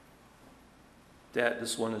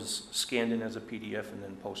 This one is scanned in as a PDF and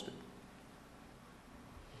then posted.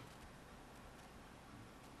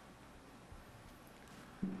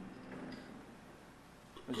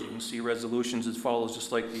 As you can see, resolutions, it follows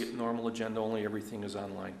just like the normal agenda, only everything is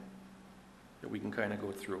online that we can kind of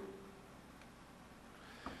go through.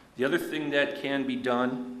 The other thing that can be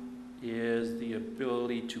done is the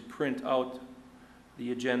ability to print out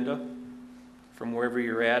the agenda from wherever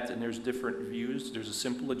you're at, and there's different views. There's a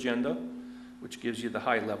simple agenda, which gives you the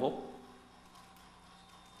high level.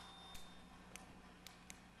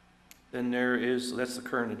 Then there is, that's the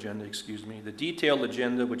current agenda, excuse me, the detailed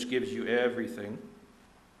agenda, which gives you everything.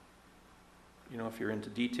 You know, if you're into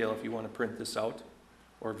detail, if you want to print this out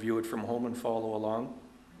or view it from home and follow along.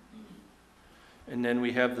 And then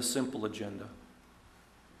we have the simple agenda,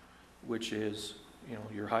 which is, you know,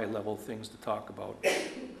 your high-level things to talk about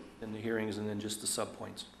in the hearings, and then just the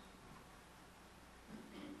subpoints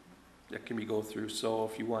that can be go through. So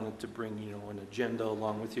if you wanted to bring, you know, an agenda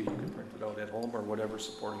along with you, you can print it out at home, or whatever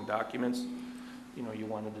supporting documents, you know, you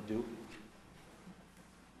wanted to do,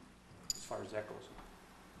 as far as that goes.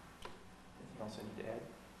 Anything else I need to add?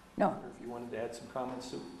 No. Or if you wanted to add some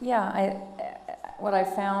comments, Sue? Yeah, what I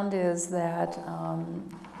found is that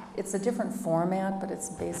it's a different format, but it's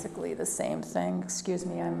basically the same thing. Excuse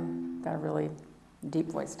me, I've got a really deep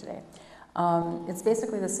voice today. It's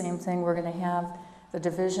basically the same thing. We're going to have the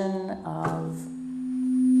division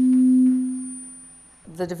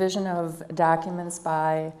of documents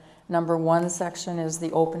by number 1 section is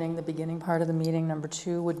the opening, the beginning part of the meeting. Number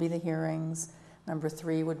 2 would be the hearings. Number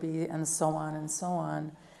 3 would be, and so on and so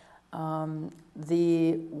on.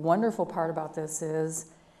 The wonderful part about this is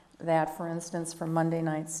that, for instance, for Monday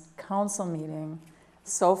night's council meeting,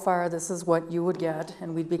 so far this is what you would get,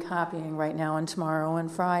 and we'd be copying right now and tomorrow and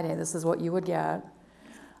Friday. This is what you would get.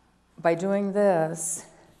 By doing this,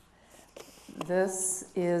 this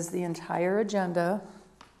is the entire agenda,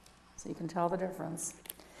 so you can tell the difference.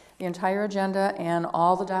 The entire agenda and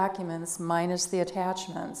all the documents minus the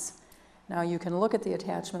attachments. Now you can look at the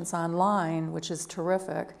attachments online, which is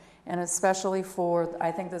terrific, and especially for,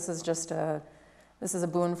 I think this is a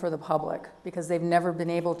boon for the public, because they've never been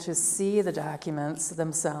able to see the documents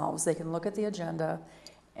themselves. They can look at the agenda,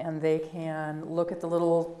 and they can look at the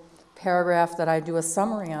little paragraph that I do a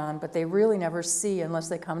summary on, but they really never see unless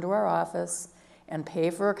they come to our office and pay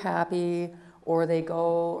for a copy, or they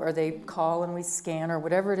go, or they call and we scan, or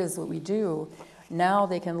whatever it is that we do. Now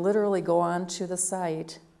they can literally go onto the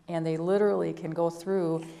site, and they literally can go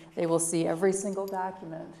through. They will see every single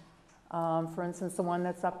document. For instance, the one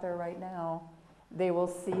that's up there right now, they will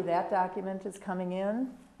see that document is coming in,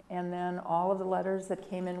 and then all of the letters that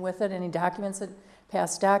came in with it, any documents,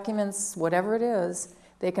 past documents, whatever it is,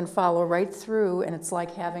 they can follow right through, and it's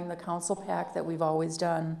like having the council pack that we've always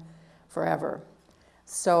done forever.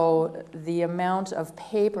 So the amount of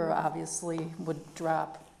paper obviously would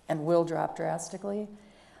drop and will drop drastically.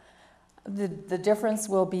 The difference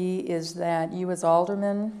will be is that you as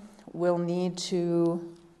aldermen will need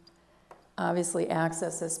to obviously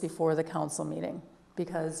access this before the council meeting,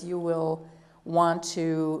 because you will want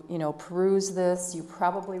to, you know, peruse this. You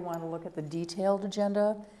probably want to look at the detailed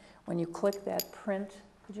agenda. When you click that print,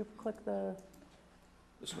 could you click the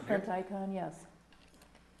print icon? Yes.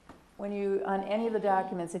 When you, on any of the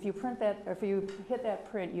documents, if you print that, or if you hit that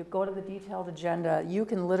print, you go to the detailed agenda, you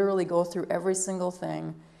can literally go through every single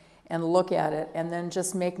thing and look at it, and then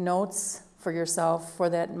just make notes for yourself for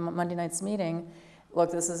that Monday night's meeting.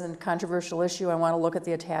 Look, this is a controversial issue. I want to look at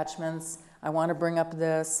the attachments. I want to bring up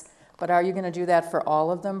this. But are you going to do that for all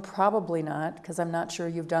of them? Probably not, because I'm not sure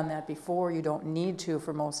you've done that before. You don't need to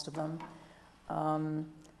for most of them.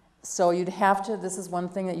 So you'd have to, this is one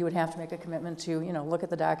thing that you would have to make a commitment to, you know, look at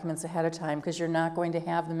the documents ahead of time, because you're not going to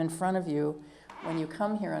have them in front of you when you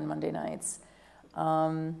come here on Monday nights.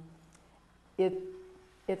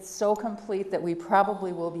 It's so complete that we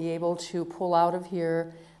probably will be able to pull out of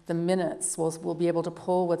here the minutes. We'll be able to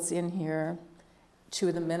pull what's in here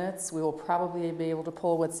to the minutes. We will probably be able to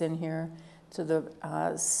pull what's in here to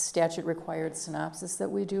the statute required synopsis that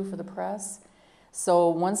we do for the press. So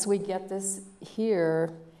once we get this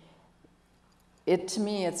here, to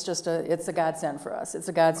me, it's a godsend for us. It's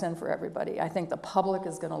a godsend for everybody. I think the public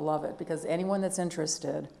is gonna love it, because anyone that's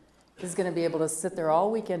interested is gonna be able to sit there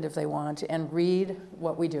all weekend if they want and read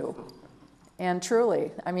what we do. And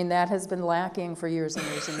truly, I mean, that has been lacking for years and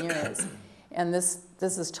years and years. And this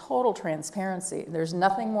is total transparency. There's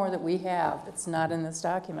nothing more that we have that's not in this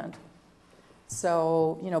document.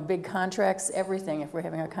 So, you know, big contracts, everything. If we're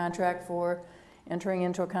having a contract for, entering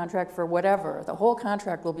into a contract for whatever, the whole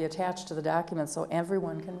contract will be attached to the document so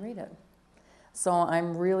everyone can read it. So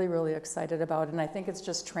I'm really, really excited about it. And I think it's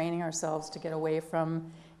just training ourselves to get away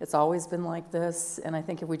from, it's always been like this. And I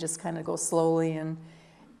think if we just kind of go slowly, and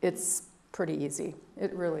it's pretty easy.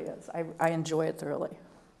 It really is. I enjoy it thoroughly.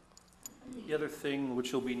 The other thing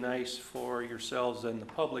which will be nice for yourselves and the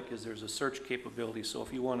public is there's a search capability. So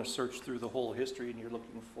if you want to search through the whole history and you're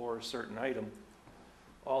looking for a certain item,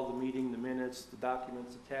 all the meeting, the minutes, the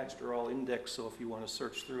documents attached are all indexed. So if you want to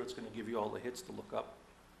search through, it's going to give you all the hits to look up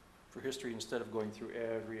for history instead of going through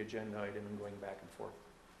every agenda item and going back and forth.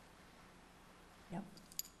 Yep.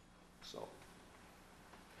 So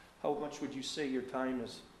how much would you say your time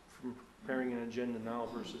is from preparing an agenda now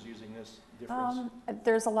versus using this difference?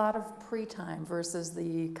 There's a lot of pre-time versus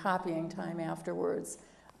the copying time afterwards.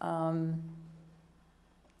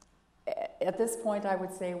 At this point, I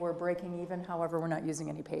would say we're breaking even, however, we're not using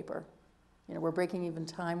any paper. You know, we're breaking even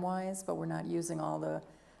time-wise, but we're not using all the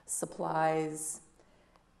supplies.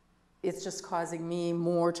 It's just causing me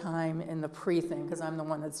more time in the pre-thing, because I'm the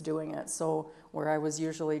one that's doing it. So where I was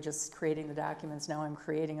usually just creating the documents, now I'm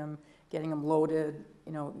creating them, getting them loaded,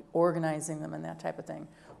 you know, organizing them and that type of thing.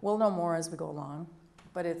 We'll know more as we go along,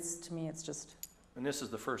 but to me, it's just. And this is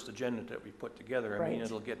the first agenda that we put together. I mean, Right.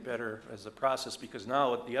 it'll get better as a process, because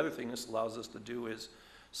now the other thing this allows us to do is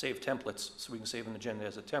save templates. So we can save an agenda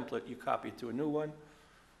as a template, you copy it to a new one,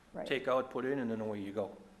 Right. take out, put in, and then away you go.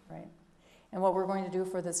 Right. And what we're going to do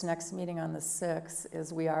for this next meeting on the 6th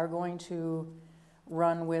is we are going to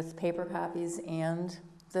run with paper copies and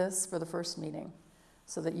this for the first meeting,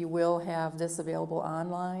 so that you will have this available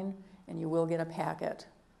online and you will get a packet.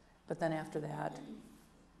 But then after that,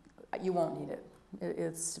 you won't need it.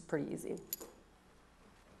 It's pretty easy.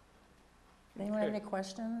 Anyone have Okay. any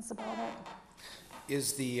questions about it?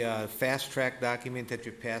 Is the fast track document that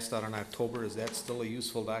you passed out in October, is that still a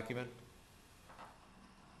useful document?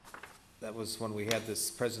 That was when we had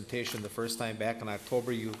this presentation the first time back in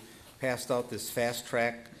October. You passed out this fast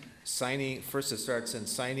track signing. First it starts in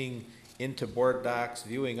signing into board docs,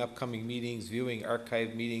 viewing upcoming meetings, viewing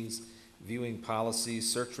archived meetings, viewing policies,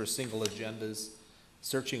 search for single agendas,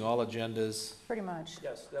 searching all agendas. Pretty much.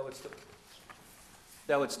 Yes, that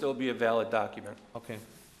would still be a valid document. Okay.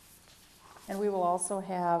 And we will also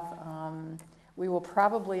have, we will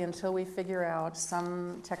probably, until we figure out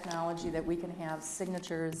some technology that we can have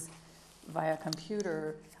signatures via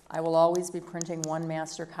computer, I will always be printing one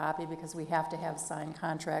master copy, because we have to have signed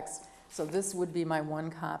contracts. So this would be my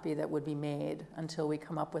one copy that would be made until we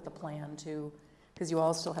come up with a plan to, because you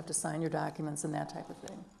all still have to sign your documents and that type of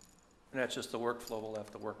thing. And that's just the workflow we'll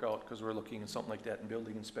have to work out, because we're looking at something like that in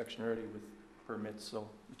building inspection already with permits. So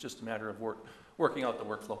it's just a matter of working out the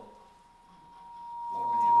workflow.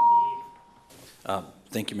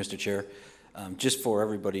 Thank you, Mr. Chair. Just for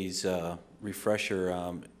everybody's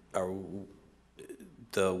refresher,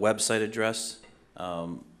 the website address, are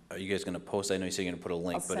you guys going to post? I know you say you're going to put a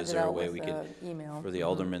link, but is there a way we could, Email. for the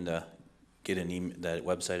aldermen to get that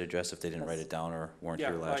website address if they didn't write it down or weren't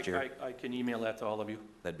here last year? I can email that to all of you.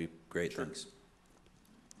 That'd be great, Sure. thanks.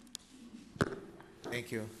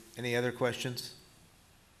 Thank you. Any other questions?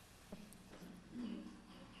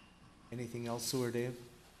 Anything else, Sue or Dave?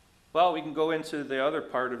 Well, we can go into the other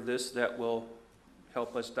part of this that will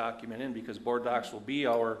help us document in, because board docs will be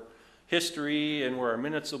our history and where our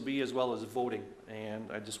minutes will be, as well as voting.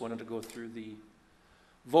 And I just wanted to go through the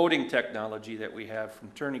voting technology that we have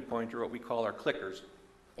from Turning Point, or what we call our clickers.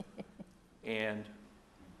 And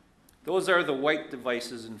those are the white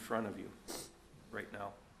devices in front of you right now.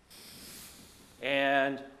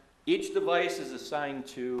 And each device is assigned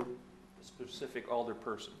to a specific alder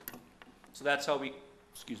person. So that's how we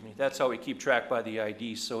keep track by the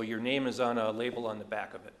ID. So your name is on a label on the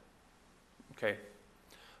back of it. Okay.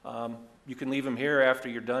 You can leave them here after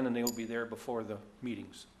you're done, and they will be there before the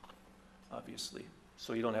meetings, obviously.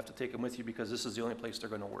 So you don't have to take them with you, because this is the only place they're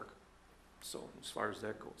going to work. So as far as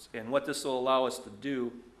that goes. And what this will allow us to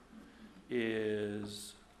do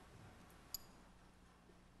is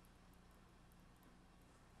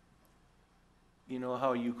you know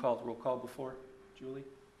how you called roll call before, Julie?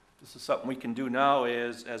 This is something we can do now.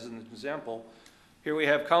 As an example, here we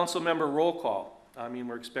have council member roll call. I mean,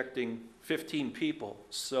 we're expecting 15 people,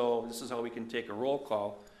 so this is how we can take a roll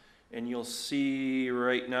call. And you'll see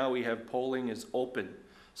right now we have polling is open.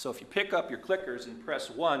 So if you pick up your clickers and press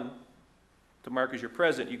 1 to mark as you're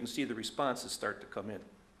present, you can see the responses start to come in.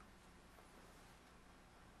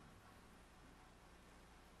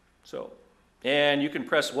 So, and you can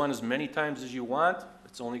press 1 as many times as you want.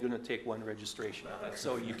 It's only going to take 1 registration.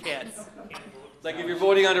 So you can't, like if you're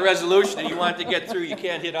voting on a resolution and you want it to get through, you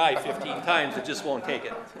can't hit I 15 times. It just won't take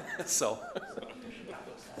it. So,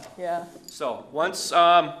 Yeah. so once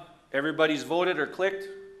everybody's voted or clicked,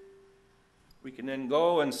 we can then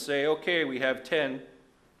go and say, okay, we have 10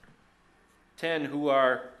 who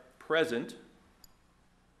are present,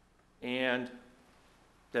 and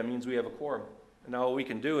that means we have a quorum. And now what we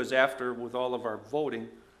can do is after, with all of our voting,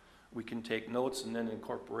 we can take notes and then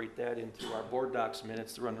incorporate that into our board docs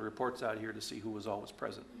minutes to run the reports out here to see who was always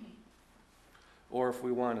present. Or if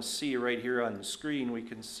we want to see right here on the screen, we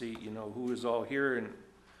can see, you know, who is all here, and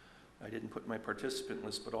I didn't put my participant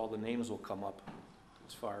list, but all the names will come up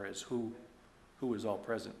as far as who is all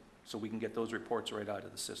present. So we can get those reports right out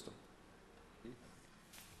of the system.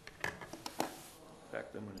 In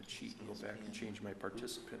fact, I'm going to cheat and go back and change my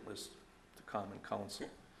participant list to Common Council.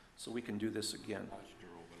 So we can do this again.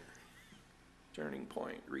 Turning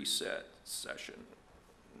point, reset, session.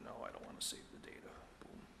 No, I don't want to save the data.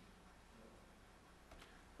 Boom.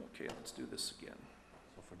 Okay, let's do this again.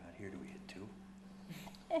 So if we're not here, do we hit 2?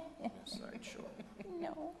 Slideshow.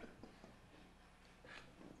 No.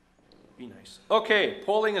 Be nice. Okay,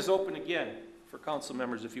 polling is open again for council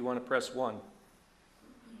members if you want to press 1.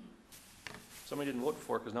 Somebody didn't vote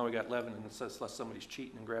before because now we got 11 and it says unless somebody's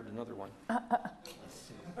cheating and grabbed another one.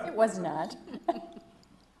 It was not.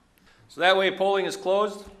 So that way polling is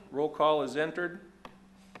closed, roll call is entered.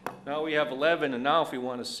 Now we have 11, and now if we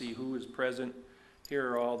want to see who is present, here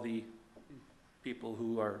are all the people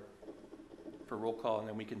who are for roll call, and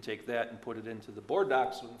then we can take that and put it into the board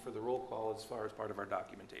docs for the roll call as far as part of our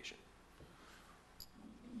documentation.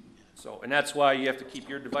 So, and that's why you have to keep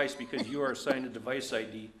your device, because you are assigned a device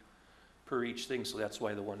ID per each thing, so that's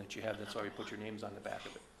why the one that you have, that's why we put your names on the back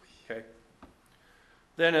of it, okay?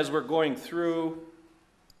 Then as we're going through,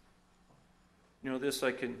 you know, this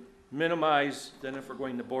I can minimize. Then if we're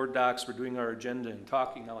going to board docs, we're doing our agenda and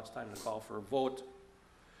talking, now it's time to call for a vote.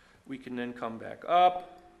 We can then come back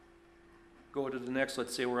up, go to the next,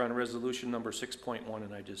 let's say we're on resolution number 6.1,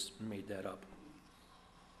 and I just made that up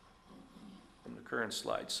from the current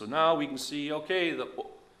slide. So now we can see, okay, the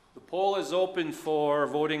poll is open for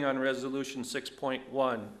voting on resolution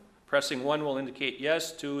 6.1. Pressing 1 will indicate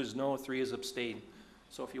yes, 2 is no, 3 is abstain.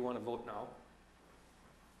 So if you want to vote now.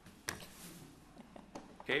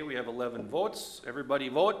 Okay, we have 11 votes. Everybody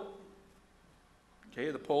vote.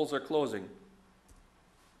 Okay, the polls are closing.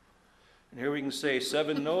 And here we can say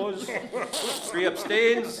 7 noes, 3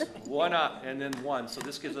 abstains, 1 up, and then 1. So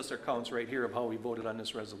this gives us our counts right here of how we voted on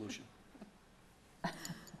this resolution.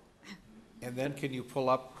 And then can you pull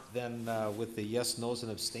up then with the yes, noes,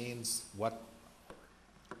 and abstains,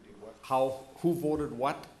 who voted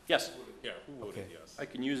what? Yes, Yeah, who voted Okay. yes? I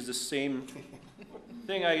can use the same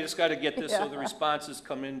thing. I just got to get this so the Yeah. responses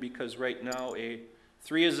come in, because right now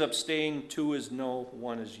 3 is abstain, 2 is no,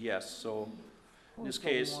 1 is yes. So in this Who's the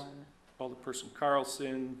case, one? Alderperson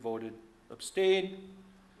Carlson voted abstain.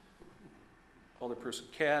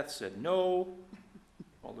 Alderperson Kath said no.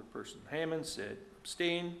 Alderperson Hammond said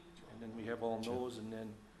abstain. And then we have all no's, and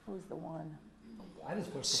then, Who's the one? I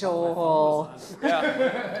just pushed Joel.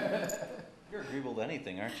 yeah, You're agreeable to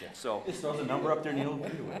anything, aren't you? so. Just throw the number up there and you'll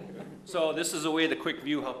agree to it. So this is a way to quick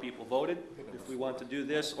view how people voted, if we want to do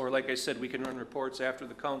this, or like I said, we can run reports after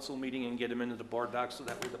the council meeting and get them into the board docs, so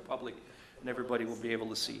that way the public and everybody will be able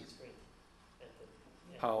to see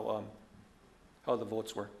how the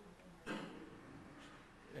votes were.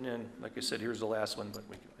 And then, like I said, here's the last one, but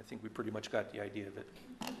I think we pretty much got the idea of it.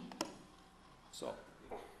 So,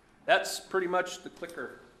 that's pretty much the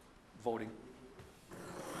clicker voting.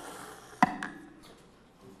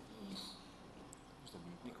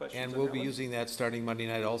 Any questions And on we'll that be one? using that starting Monday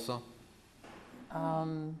night also?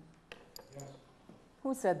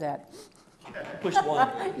 Who said that? Push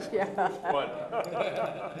 1. Yeah.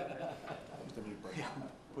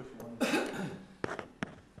 Push 1.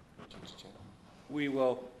 We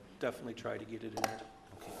will definitely try to get it in there.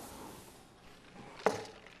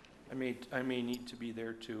 I may need to be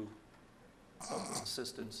there to help with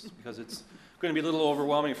assistance, because it's going to be a little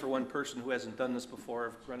overwhelming for one person who hasn't done this before,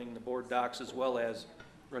 of running the board docs as well as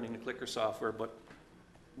running the clicker software, but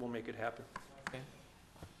we'll make it happen. Okay.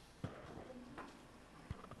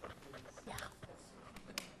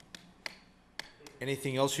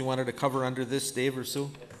 Anything else you wanted to cover under this, Dave or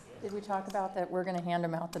Sue? Did we talk about that we're gonna hand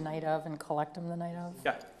them out the night of and collect them the night of?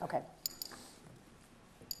 Yeah. Okay.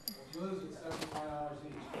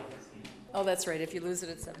 Oh, that's right, if you lose it,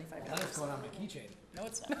 it's $75. That's going on my keychain. No,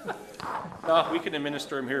 it's not. No, we can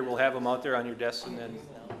administer them here. We'll have them out there on your desk and then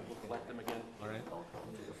we'll collect them again. All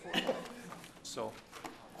right. So,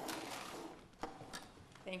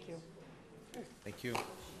 Thank you. Thank you.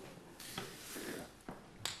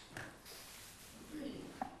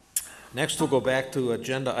 Next, we'll go back to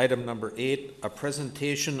agenda item number 8, a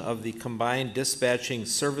presentation of the combined dispatching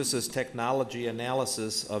services technology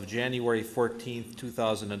analysis of January 14th,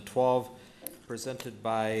 2012, presented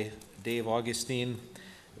by Dave Augustine,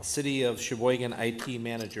 City of Sheboygan IT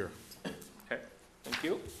Manager. okay, thank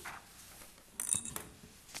you.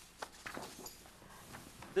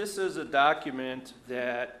 This is a document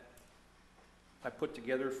that I put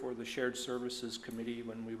together for the Shared Services Committee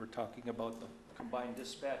when we were talking about the combined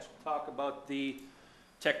dispatch. We'll talk about the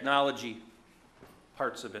technology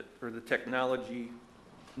parts of it, or the technology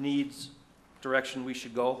needs, direction we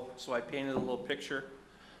should go. So I painted a little picture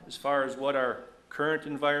as far as what our current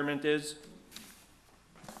environment is,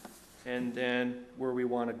 and then where we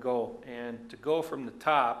want to go. And to go from the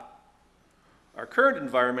top, our current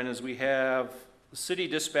environment is we have the city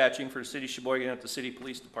dispatching for the city of Sheboygan at the city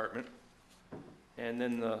police department. And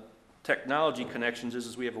then the technology connections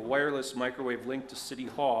is we have a wireless microwave link to City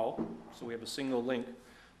Hall. So we have a single link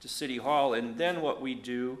to City Hall. And then what we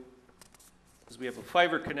do is we have a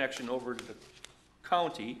fiber connection over to the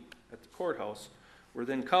county at the courthouse, where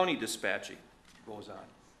then county dispatching goes on.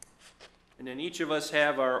 And then each of us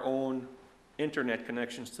have our own internet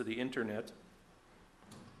connections to the internet,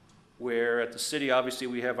 where at the city, obviously,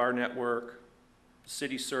 we have our network,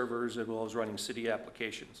 city servers, as well as running city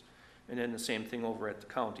applications. And then the same thing over at the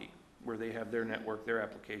county, where they have their network, their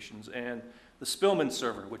applications, and the Spillman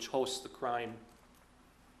server, which hosts the crime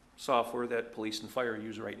software that police and fire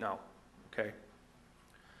use right now, okay?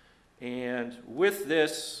 And with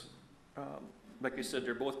this, like I said,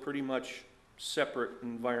 they're both pretty much separate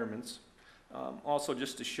environments. Also,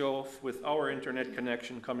 just to show with our internet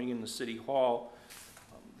connection coming in the City Hall,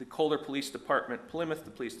 the Kohler Police Department, Plymouth,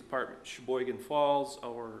 the Police Department, Sheboygan Falls,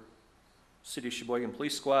 our City of Sheboygan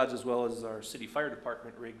Police Squads, as well as our City Fire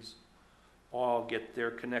Department rigs, all get their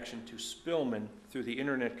connection to Spillman through the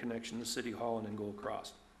internet connection to City Hall and then go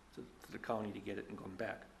across to the county to get it and come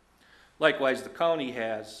back. Likewise, the county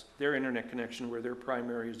has their internet connection where their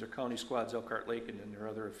primary is their county squads, Elkhart Lake, and then their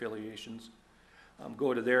other affiliations.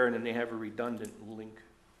 Go to there, and then they have a redundant link,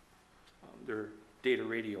 their data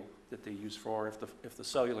radio that they use for if the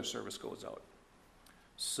cellular service goes out.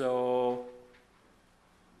 So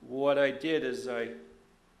what I did is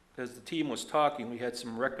as the team was talking, we had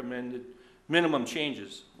some recommended minimum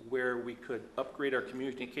changes where we could upgrade our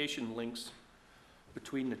communication links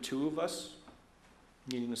between the two of us,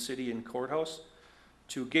 meaning the city and courthouse,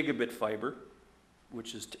 to gigabit fiber,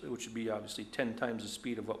 which would be obviously 10 times the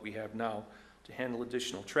speed of what we have now to handle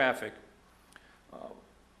additional traffic.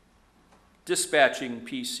 Dispatching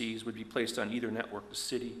PCs would be placed on either network, the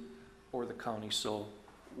city or the county, so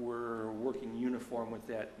we're working uniform with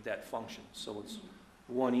that function. So it's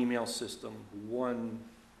one email system, one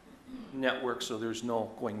network, so there's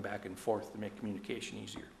no going back and forth to make communication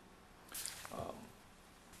easier.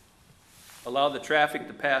 Allow the traffic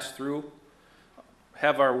to pass through,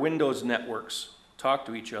 have our Windows networks talk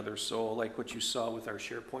to each other, so like what you saw with our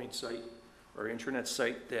SharePoint site, or intranet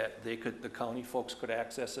site, that the county folks could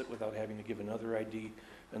access it without having to give another ID,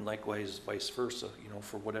 and likewise vice versa,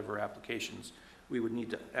 for whatever applications we would need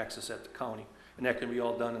to access at the county. And that can be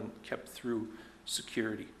all done and kept through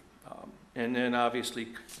security. And then obviously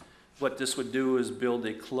what this would do is build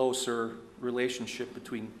a closer relationship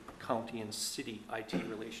between county and city IT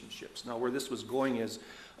relationships. Now where this was going is,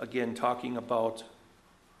 again, talking about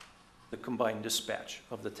the combined dispatch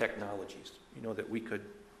of the technologies, that we could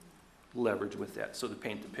leverage with that, so to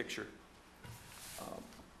paint the picture.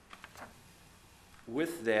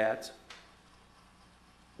 With that,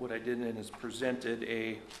 what I did then is presented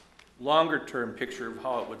a longer-term picture of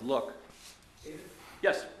how it would look. David,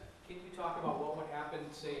 Yes? can you talk about what would happen,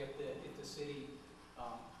 say, if the city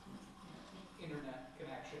internet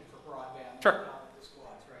connection for broadband Sure. went down at the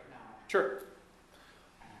squads right now? Sure.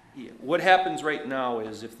 Yeah. What happens right now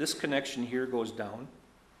is if this connection here goes down,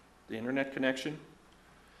 the internet connection,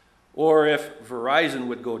 or if Verizon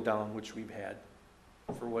would go down, which we've had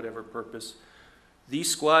for whatever purpose, these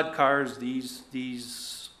squad cars,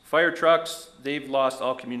 these fire trucks, they've lost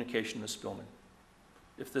all communication to Spillman.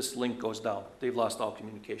 If this link goes down, they've lost all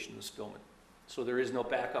communication to Spillman. So there is no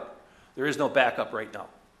backup. There is no backup right now.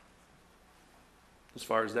 as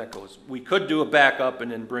far as that goes. We could do a backup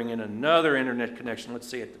and then bring in another internet connection, let's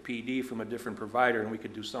say at the PD from a different provider, and we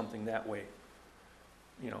could do something that way,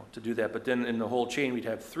 you know, to do that. But then in the whole chain, we'd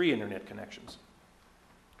have 3 internet connections.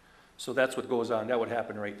 So that's what goes on. That would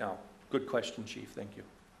happen right now. Good question, Chief. Thank you.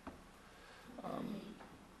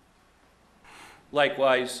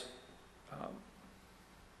 Likewise,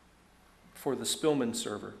 for the Spillman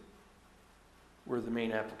server, where the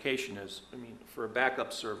main application is, I mean, for a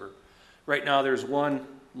backup server, right now there's one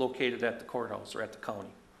located at the courthouse or at the county.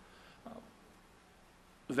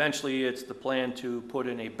 Eventually, it's the plan to put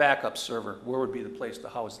in a backup server. Where would be the place to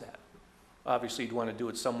house that? Obviously, you'd want to do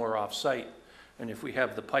it somewhere off-site, and if we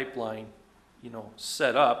have the pipeline, you know,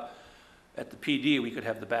 set up, at the PD, we could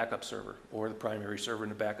have the backup server, or the primary server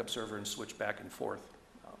and the backup server, and switch back and forth,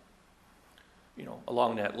 you know,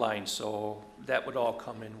 along that line. So that would all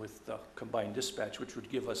come in with the combined dispatch, which would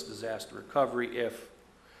give us disaster recovery if,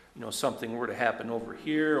 you know, something were to happen over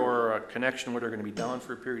here, or a connection where they're going to be down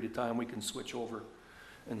for a period of time, we can switch over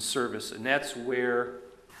and service. And that's where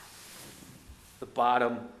the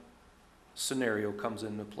bottom scenario comes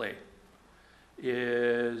into play.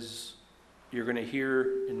 Is you're going to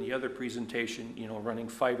hear in the other presentation, you know, running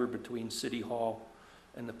fiber between City Hall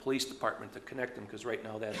and the police department to connect them, because right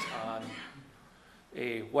now that's on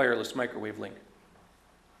a wireless microwave link.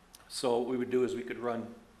 So what we would do is we could run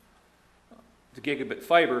the gigabit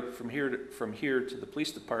fiber from here to the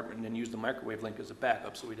police department, and then use the microwave link as a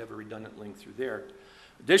backup, so we'd have a redundant link through there.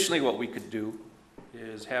 Additionally, what we could do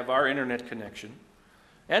is have our internet connection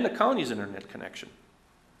and the county's internet connection,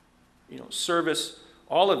 you know, service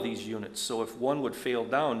all of these units. So if one would fail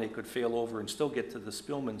down, they could fail over and still get to the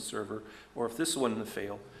Spillman server, or if this one would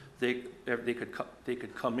fail, they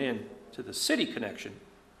could come in to the city connection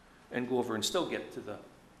and go over and still get to the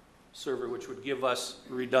server, which would give us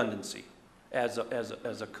redundancy as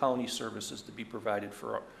a county services to be provided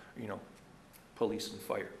for, you know, police and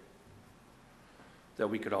fire, that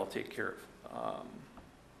we could all take care of.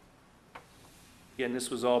 Again, this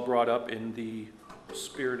was all brought up in the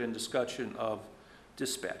spirit and discussion of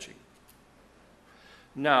dispatching.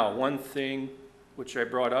 Now, one thing which I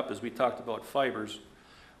brought up is we talked about fibers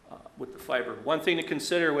with the fiber. One thing to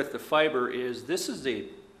consider with the fiber is this is a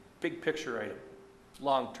big picture item,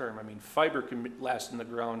 long term. I mean, fiber can last in the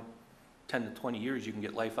ground 10 to 20 years. You can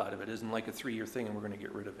get life out of it. It isn't like a 3-year thing and we're going to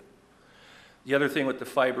get rid of it. The other thing with the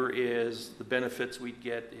fiber is the benefits we'd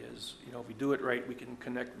get is, you know, if we do it right, we can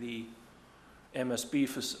connect the MSB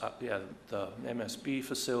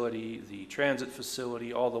facility, the transit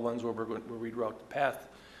facility, all the ones where we'd route the path.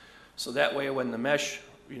 So that way, when the mesh,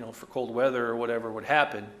 you know, for cold weather or whatever would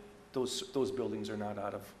happen, those buildings are not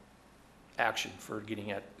out of action for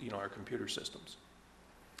getting at, you know, our computer systems.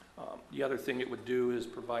 The other thing it would do is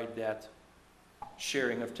provide that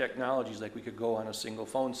sharing of technologies. Like we could go on a single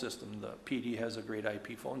phone system. The PD has a great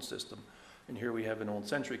IP phone system, and here we have an old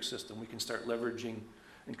Centric system. We can start leveraging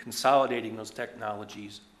and consolidating those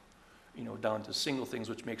technologies, you know, down to single things,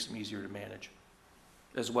 which makes them easier to manage,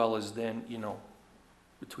 as well as then, you know,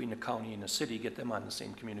 between the county and the city, get them on the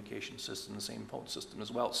same communication system, the same phone system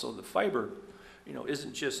as well. So the fiber, you know,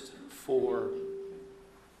 isn't just for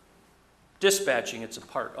dispatching, it's a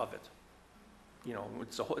part of it. You know,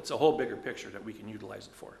 it's a whole bigger picture that we can utilize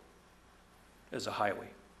it for as a highway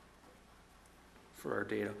for our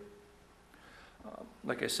data.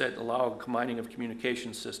 Like I said, allow combining of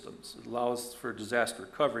communication systems. It allows for disaster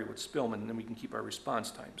recovery with Spillman, and then we can keep our response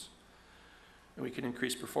times. And we can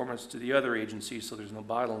increase performance to the other agencies so there's no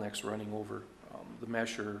bottlenecks running over the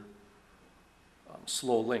mesh or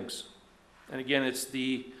slow links. And again, it's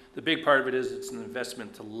the big part of it is it's an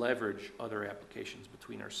investment to leverage other applications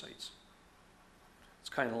between our sites. It's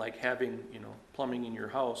kind of like having, you know, plumbing in your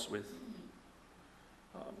house with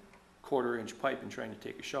 1/4-inch pipe and trying to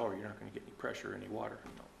take a shower. You're not going to get any pressure or any water.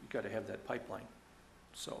 You know, you've got to have that pipeline.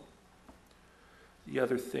 So the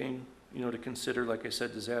other thing, you know, to consider, like I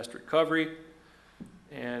said, disaster recovery,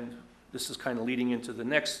 and this is kind of leading into the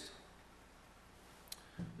next.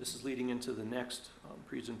 This is leading into the next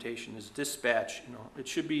presentation is dispatch. You know, it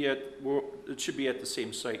should be at the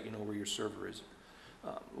same site, you know, where your server is.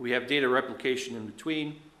 We have data replication in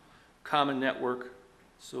between, common network,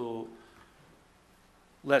 so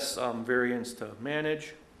less variance to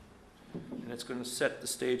manage, and it's going to set the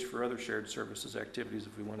stage for other shared services activities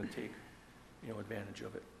if we want to take, you know, advantage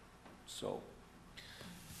of it. So,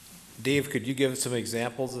 Dave, could you give some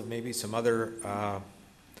examples of maybe some other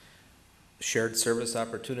shared service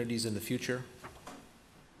opportunities in the future?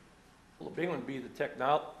 well, the big one would be the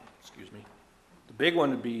The big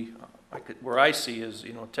one would be where I see is,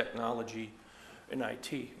 you know, technology and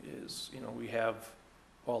IT is, you know, we have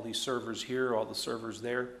all these servers here, all the servers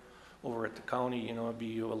there, over at the county, you know, it'd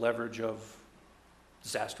be a leverage of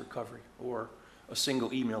disaster recovery, or a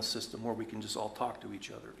single email system where we can just all talk to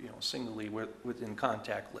each other, you know, singly within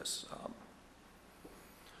contact lists.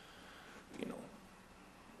 You know,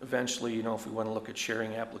 eventually, you know, if we want to look at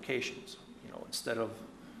sharing applications, you know, instead of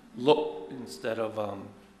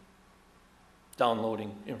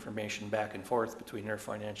downloading information back and forth between their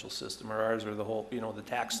financial system or ours, or the whole, you know, the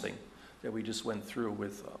tax thing that we just went through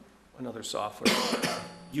with another software.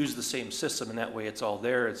 Use the same system, and that way it's all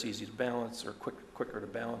there, it's easy to balance, or quicker to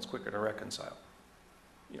balance, quicker to reconcile.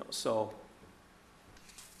 You know, so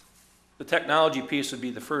the technology piece would be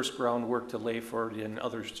the first groundwork to lay for it, and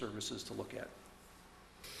other services to look at,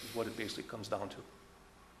 is what it basically comes down to.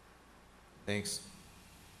 Thanks.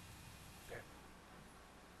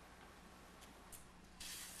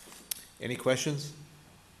 Any questions?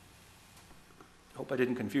 Hope I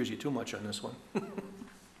didn't confuse you too much on this one.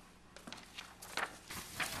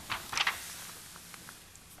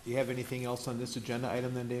 Do you have anything else on this agenda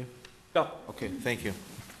item then, Dave? No. Okay, thank you.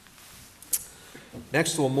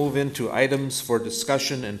 Next, we'll move into items for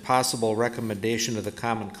discussion and possible recommendation of the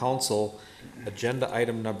Common Council. Agenda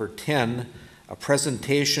item number 10, a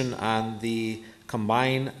presentation on the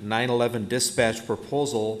combined 9/11 dispatch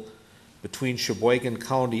proposal between Sheboygan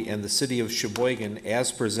County and the City of Sheboygan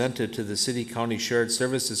as presented to the City County Shared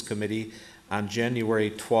Services Committee on January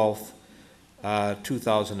 12th,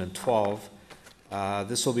 2012.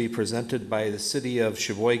 This will be presented by the City of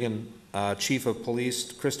Sheboygan Chief of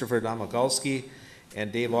Police Christopher Domagowski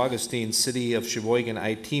and Dave Augustine, City of Sheboygan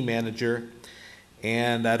IT Manager.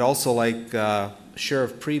 And I'd also like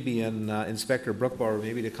Sheriff Preby and Inspector Brookbauer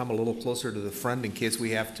maybe to come a little closer to the front in case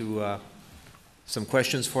we have to, some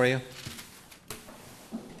questions for you.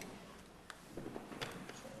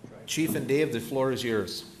 Chief and Dave, the floor is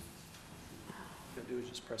yours. What to do is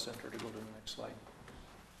just press enter to go to the next slide.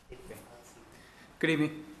 Good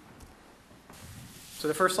evening. So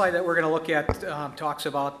the first slide that we're going to look at talks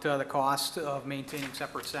about the cost of maintaining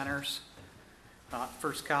separate centers.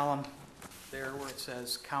 First column there where it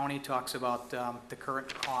says county talks about the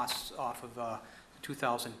current costs off of the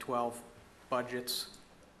 2012 budgets.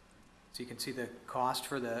 So you can see the cost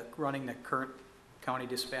for running the current county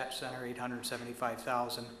dispatch center,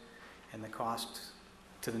 $875,000, and the cost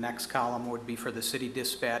to the next column would be for the city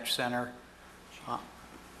dispatch center. You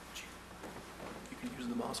can use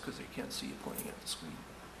the mouse because they can't see you pointing at the screen.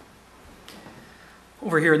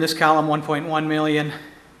 Over here in this column, 1.1 million,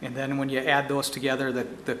 and then when you add those together,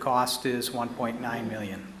 the cost is 1.9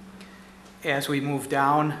 million. As we move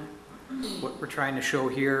down, what we're trying to show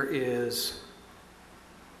here is,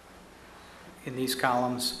 in these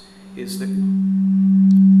columns, is the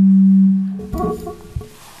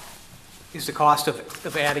cost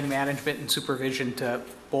of adding management and supervision to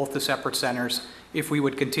both the separate centers if we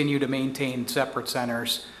would continue to maintain separate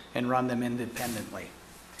centers and run them independently.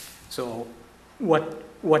 So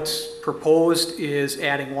what's proposed is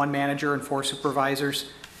adding one manager and 4 supervisors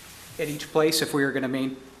at each place if we are going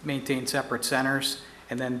to maintain separate centers,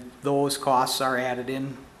 and then those costs are added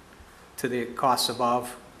in to the costs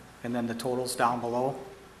above, and then the totals down below.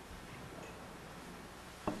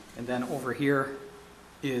 And then over here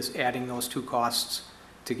is adding those 2 costs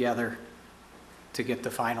together to get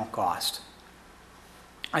the final cost.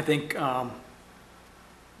 I think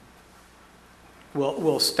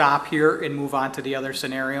we'll stop here and move on to the other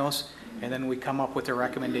scenarios, and then we come up with a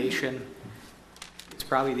recommendation. It's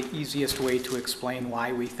probably the easiest way to explain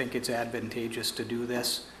why we think it's advantageous to do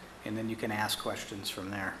this, and then you can ask questions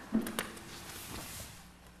from there.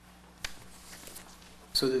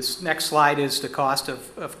 So this next slide is the cost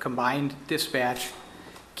of combined dispatch,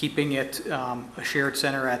 keeping it a shared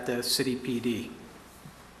center at the city PD.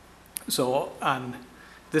 So on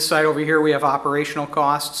this side over here, we have operational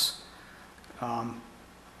costs.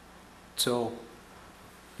 So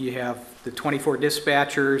you have the 24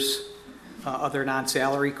 dispatchers, other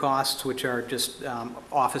non-salary costs, which are just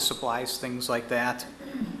office supplies, things like that.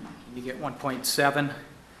 You get 1.7.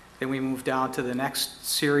 Then we move down to the next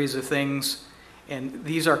series of things. And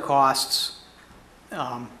these are costs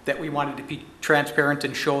that we wanted to be transparent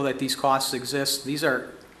and show that these costs exist. These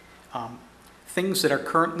are things that are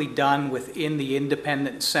currently done within the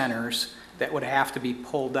independent centers that would have to be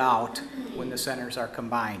pulled out when the centers are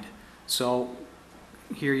combined. So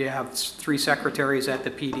here you have 3 secretaries at the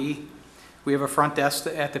PD. We have a front desk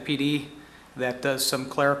at the PD that does some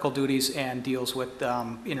clerical duties and deals with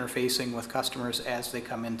interfacing with customers as they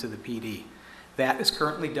come into the PD. That is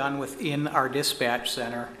currently done within our dispatch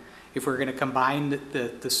center. If we're going to combine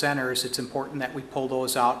the centers, it's important that we pull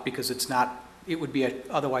those out because it's not, it would be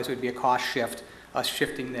otherwise it would be a cost shift us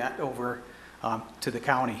shifting that over to the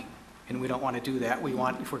county. And we don't want to do that. We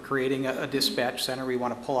want, if we're creating a dispatch center, we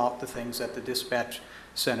want to pull out the things that the dispatch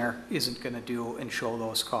center isn't going to do and show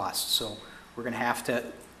those costs. So we're going to have to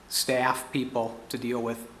staff people to deal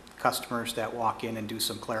with customers that walk in and do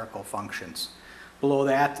some clerical functions. Below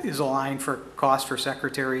that is a line for cost for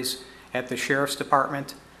secretaries at the sheriff's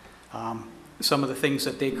department. Some of the things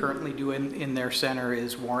that they currently do in their center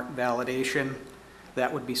is warrant validation.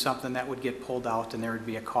 That would be something that would get pulled out, and there would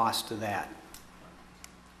be a cost to that.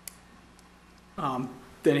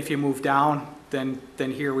 Then if you move down, then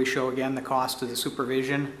here we show again the cost of the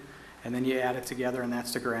supervision, and then you add it together, and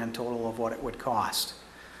that's the grand total of what it would cost.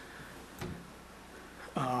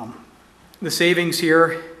 The savings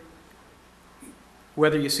here,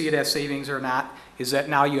 whether you see it as savings or not, is that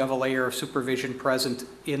now you have a layer of supervision present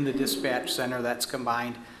in the dispatch center that's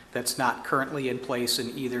combined, that's not currently in place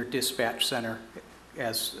in either dispatch center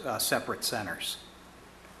as separate centers.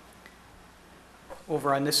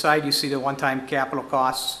 Over on this side, you see the one-time capital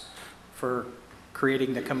costs for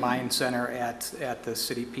creating the combined center at the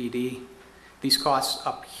city PD. These costs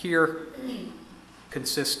up here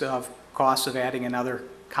consist of costs of adding another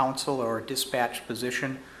council or dispatch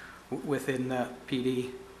position within the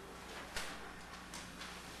PD.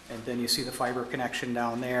 And then you see the fiber connection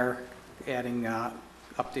down there, adding,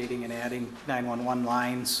 updating and adding 911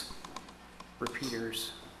 lines,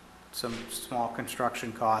 repeaters, some small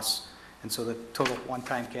construction costs. And so the total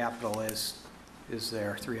one-time capital is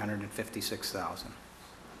there, $356,000.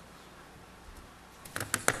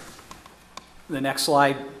 The next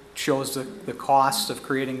slide shows the cost of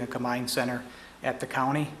creating a combined center at the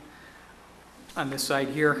county. On this side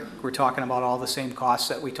here, we're talking about all the same costs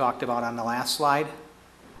that we talked about on the last slide.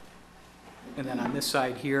 And then on this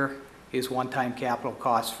side here is one-time capital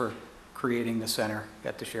costs for creating the center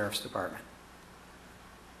at the sheriff's department.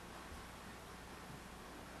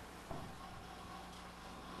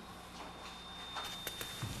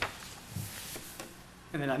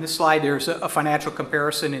 And then on this slide, there's a financial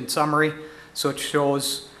comparison in summary. So it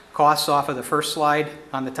shows costs off of the first slide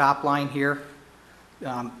on the top line here.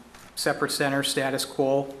 Separate center status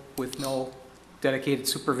quo with no dedicated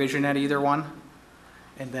supervision at either one.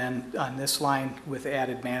 And then on this line with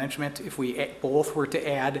added management, if we both were to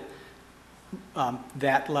add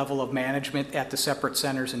that level of management at the separate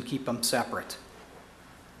centers and keep them separate.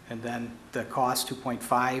 And then the cost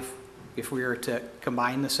 2.5 if we were to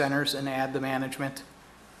combine the centers and add the management.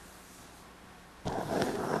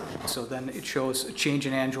 So then it shows a change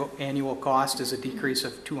in annual cost is a decrease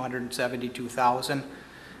of $272,000.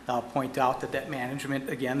 I'll point out that management,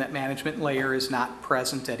 again, that management layer is not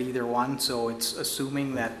present at either one, so it's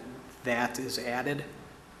assuming that that is added.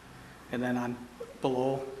 And then on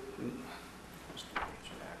below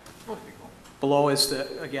is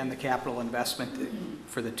again the capital investment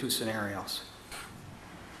for the two scenarios.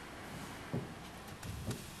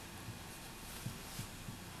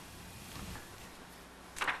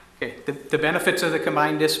 Okay, the benefits of the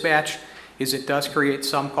combined dispatch is it does create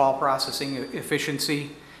some call processing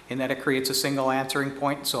efficiency in that it creates a single answering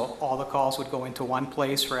point, so all the calls would go into one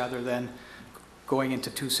place rather than going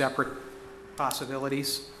into two separate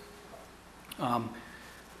possibilities.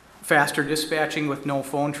 Faster dispatching with no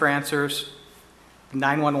phone transfers.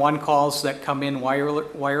 911 calls that come in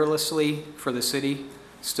wirelessly for the city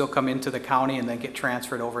still come into the county and then get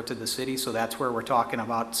transferred over to the city, so that's where we're talking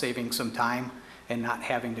about saving some time and not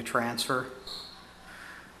having to transfer.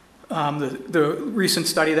 The recent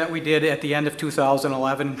study that we did at the end of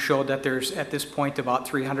 2011 showed that there's at this point about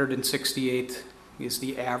 368 is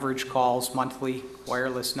the average calls monthly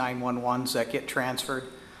wireless 911s that get transferred.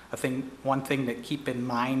 One thing to keep in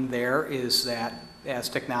mind there is that as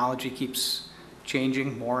technology keeps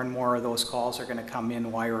changing, more and more of those calls are going to come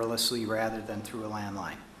in wirelessly rather than through a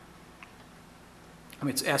landline. I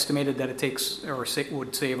mean, it's estimated that it takes or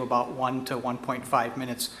would save about 1 to 1.5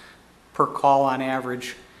 minutes per call on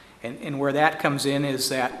average. And where that comes in is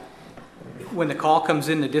that when the call comes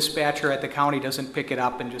in, the dispatcher at the county doesn't pick it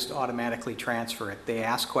up and just automatically transfer it. They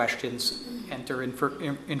ask questions, enter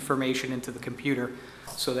information into the computer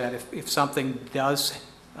so that if something does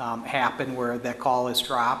happen where that call is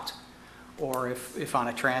dropped, or if on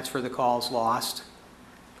a transfer the call is lost,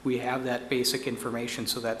 we have that basic information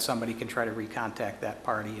so that somebody can try to recontact that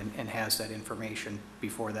party and has that information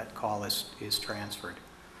before that call is transferred.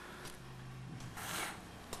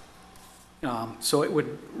 So it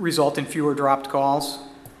would result in fewer dropped calls.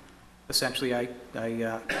 Essentially, I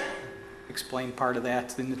explained part of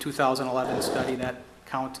that. In the 2011 study, that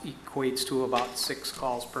count equates to about 6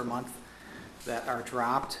 calls per month that are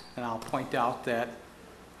dropped. And I'll point out that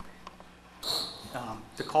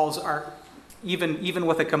the calls even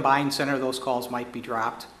with a combined center, those calls might be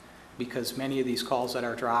dropped, because many of these calls that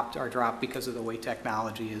are dropped because of the way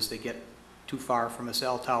technology is. They get too far from a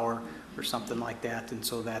cell tower or something like that, and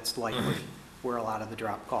so that's likely where a lot of the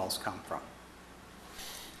drop calls come from.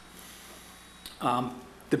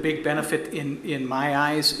 The big benefit in my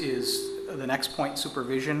eyes is the next point,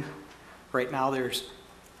 supervision. Right now, there's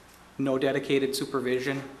no dedicated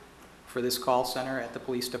supervision for this call center at the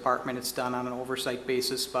police department. It's done on an oversight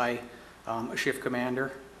basis by a shift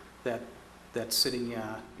commander that's sitting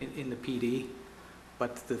in the PD.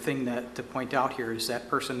 But the thing to point out here is that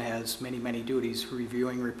person has many, many duties: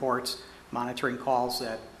 reviewing reports, monitoring calls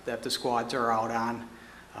that the squads are out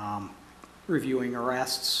on, reviewing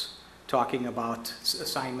arrests, talking about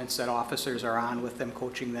assignments that officers are on with them,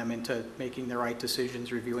 coaching them into making the right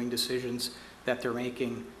decisions, reviewing decisions that they're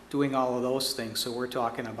making, doing all of those things. So we're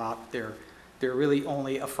talking about they're really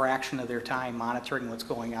only a fraction of their time monitoring what's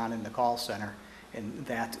going on in the call center, and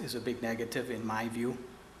that is a big negative in my view.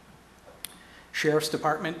 Sheriff's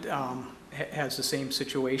Department has the same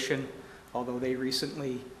situation, although they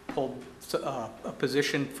recently pulled a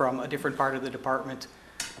position from a different part of the department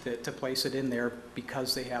to place it in there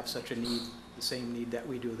because they have such a need, the same need that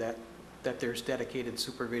we do, that there's dedicated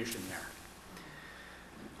supervision there.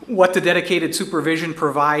 What the dedicated supervision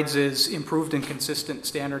provides is improved and consistent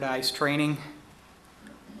standardized training,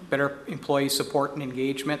 better employee support and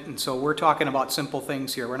engagement. And so we're talking about simple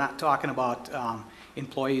things here. We're not talking about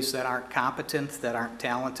employees that aren't competent, that aren't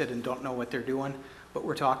talented and don't know what they're doing, but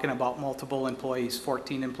we're talking about multiple employees,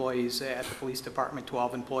 14 employees at the police department,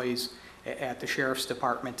 12 employees at the sheriff's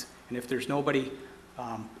department. And if there's nobody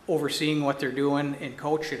overseeing what they're doing and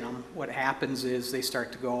coaching them, what happens is they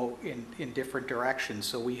start to go in different directions.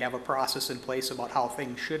 So we have a process in place about how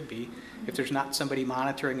things should be. If there's not somebody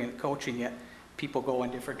monitoring and coaching it, people go in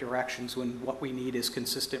different directions, when what we need is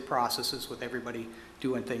consistent processes with everybody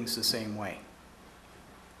doing things the same way.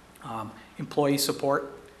 Employee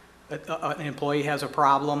support. An employee has a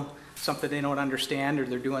problem, something they don't understand, or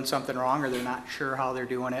they're doing something wrong, or they're not sure how they're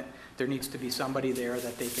doing it. There needs to be somebody there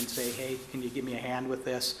that they can say, hey, can you give me a hand with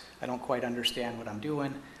this? I don't quite understand what I'm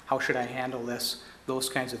doing. How should I handle this? Those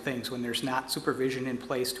kinds of things. When there's not supervision in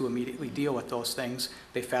place to immediately deal with those things,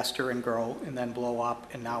 they fester and grow and then blow up,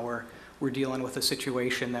 and now we're dealing with a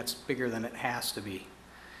situation that's bigger than it has to be.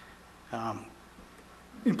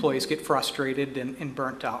 Employees get frustrated and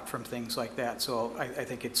burnt out from things like that. So I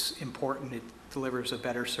think it's important. It delivers a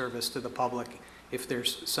better service to the public if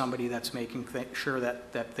there's somebody that's making sure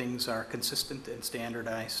that things are consistent and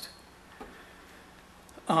standardized.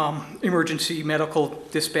 Emergency medical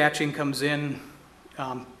dispatching comes in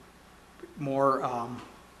more on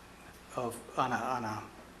a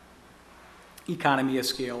economy of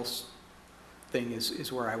scales thing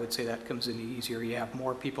is where I would say that comes in easier. You have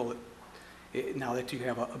more people now that you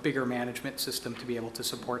have a bigger management system to be able to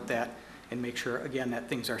support that and make sure, again, that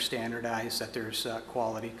things are standardized, that there's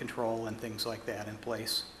quality control and things like that in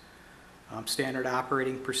place. Standard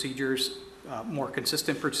operating procedures, more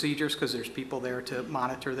consistent procedures, because there's people there to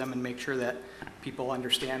monitor them and make sure that people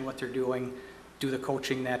understand what they're doing, do the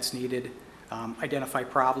coaching that's needed, identify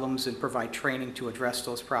problems and provide training to address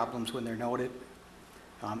those problems when they're noted.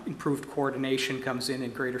 Improved coordination comes in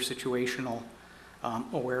and greater situational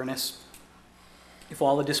awareness. If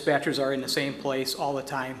all the dispatchers are in the same place all the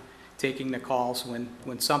time, taking the calls,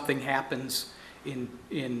 when something happens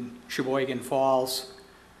in Sheboygan Falls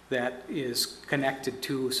that is connected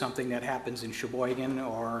to something that happens in Sheboygan,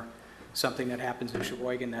 or something that happens in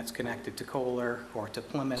Sheboygan that's connected to Kohler or to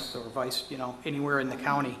Plymouth or vice, anywhere in the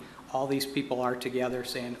county, all these people are together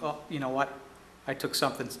saying, oh, you know what, I took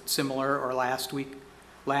something similar, or last week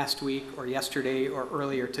or yesterday or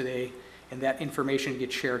earlier today, and that information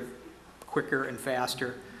gets shared quicker and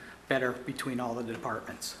faster, better between all the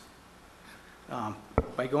departments.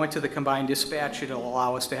 By going to the combined dispatch, it'll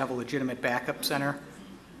allow us to have a legitimate backup center.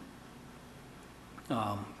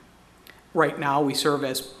 Right now, we serve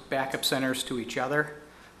as backup centers to each other,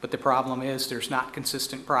 but the problem is there's not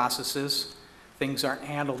consistent processes. Things aren't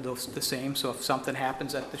handled the same, so if something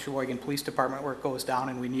happens at the Sheboygan Police Department where it goes down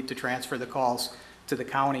and we need to transfer the calls to the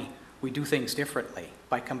county, we do things differently.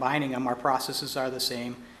 By combining them, our processes are the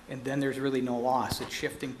same, and then there's really no loss. It's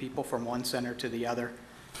shifting people from one center to the other,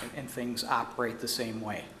 and things operate the same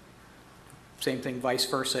way. Same thing vice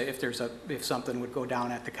versa, if something would go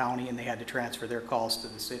down at the county and they had to transfer their calls to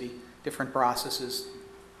the city, different processes,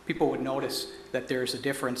 people would notice that there's a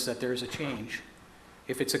difference, that there's a change.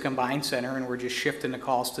 If it's a combined center and we're just shifting the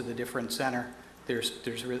calls to the different center,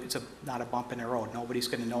 it's not a bump in the road. Nobody's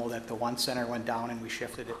gonna know that the one center went down and we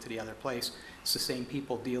shifted it to the other place. It's the same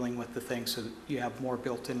people dealing with the thing, so that you have more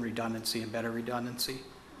built-in redundancy and better redundancy.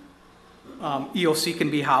 EOC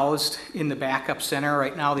can be housed in the backup center.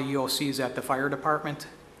 Right now, the EOC is at the fire department.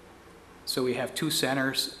 So we have 2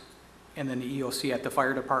 centers, and then the EOC at the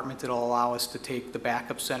fire department. It'll allow us to take the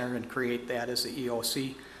backup center and create that as the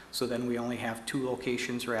EOC. So then we only have 2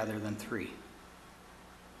 locations rather than 3.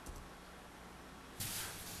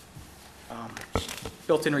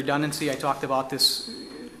 Built-in redundancy, I talked about this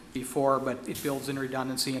before, but it builds in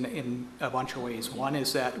redundancy in a bunch of ways. One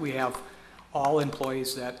is that we have all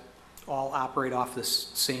employees that all operate off the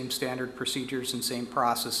same standard procedures and same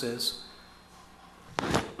processes.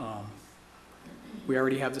 We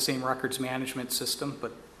already have the same records management system,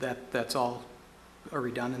 but that's all a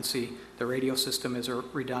redundancy. The radio system is a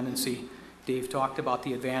redundancy. Dave talked about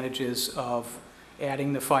the advantages of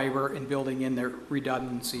adding the fiber and building in the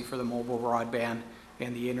redundancy for the mobile broadband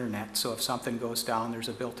and the internet. So if something goes down, there's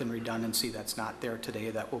a built-in redundancy that's not there today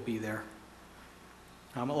that will be there.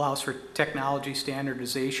 Allows for technology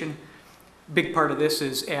standardization. Big part of this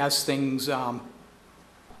is as things,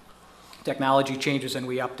 technology changes and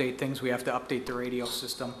we update things, we have to update the radio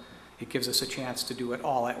system. It gives us a chance to do it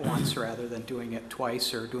all at once rather than doing it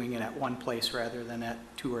twice, or doing it at one place rather than at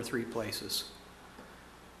 2 or 3 places.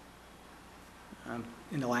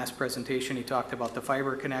 In the last presentation, he talked about the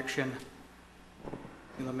fiber connection.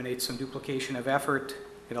 Eliminates some duplication of effort.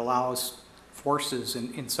 It allows forces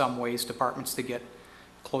in some ways, departments to get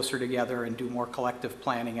closer together and do more collective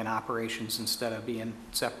planning and operations instead of being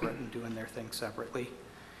separate and doing their thing separately.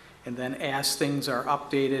 And then as things are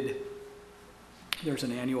updated, there's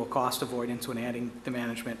an annual cost avoidance when adding the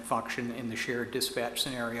management function in the shared dispatch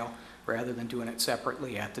scenario rather than doing it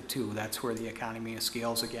separately at the 2. That's where the economy of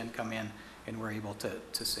scales again come in and we're able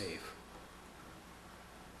to save.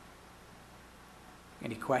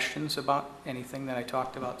 Any questions about anything that I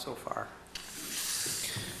talked about so far?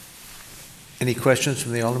 Any questions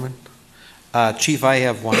from the alderman? Chief, I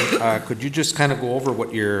have one. Could you just kind of go over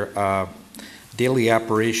what your daily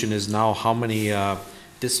operation is now? How many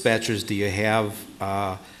dispatchers do you have?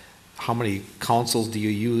 How many councils do you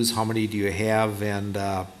use? How many do you have? And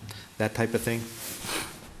that type of thing?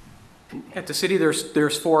 At the city,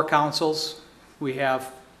 there's 4 councils. We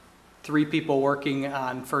have 3 people working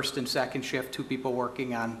on first and second shift, 2 people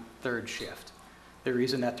working on third shift. The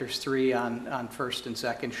reason that there's 3 on first and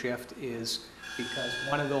second shift is because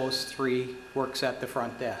one of those 3 works at the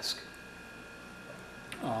front desk.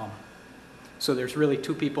 So there's really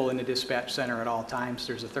 2 people in the dispatch center at all times.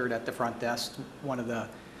 There's a third at the front desk. One of the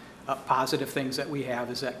positive things that we have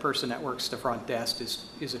is that person that works the front desk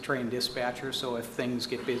is a trained dispatcher, so if things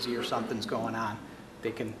get busy or something's going on,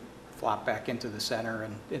 they can flop back into the center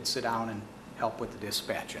and sit down and help with the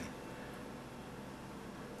dispatching.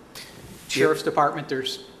 Sheriff's Department,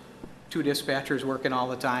 there's 2 dispatchers working all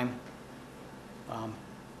the time.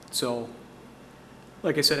 So,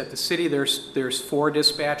 like I said, at the city, there's 4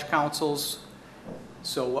 dispatch councils.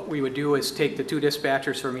 So what we would do is take the 2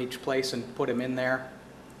 dispatchers from each place and put them in there.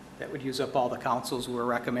 That would use up all the councils. We're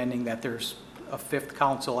recommending that there's a 5th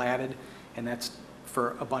council added, and that's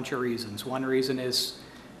for a bunch of reasons. One reason is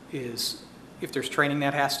if there's training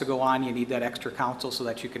that has to go on, you need that extra council so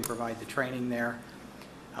that you can provide the training there.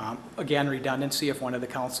 Again, redundancy, if one of the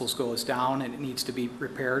councils goes down and it needs to be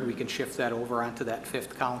repaired, we can shift that over onto that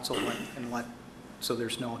 5th council so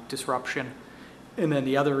there's no disruption. And then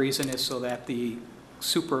the other reason is so that the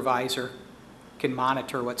supervisor can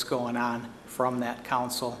monitor what's going on from that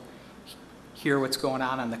council, hear what's going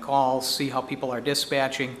on the calls, see how people are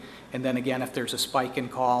dispatching, and then again, if there's a spike in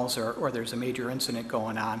calls or there's a major incident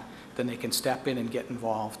going on, then they can step in and get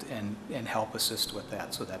involved and help assist with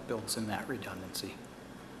that, so that builds in that redundancy.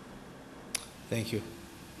 Thank you.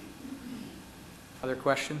 Other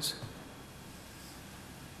questions?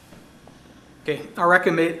 Okay, our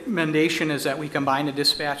recommendation is that we combine the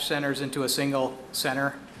dispatch centers into a single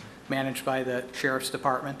center managed by the Sheriff's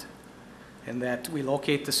Department, and that we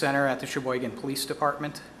locate the center at the Sheboygan Police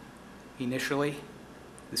Department initially,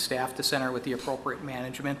 staff the center with the appropriate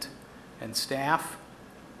management and staff,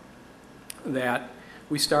 that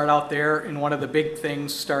we start out there, and one of the big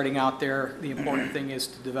things starting out there, the important thing is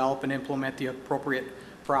to develop and implement the appropriate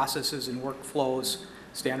processes and workflows,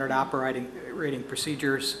 standard operating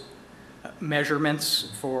procedures,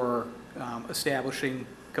 measurements for establishing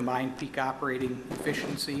combined peak operating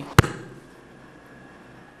efficiency.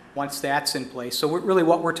 Once that's in place, so really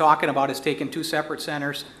what we're talking about is taking 2 separate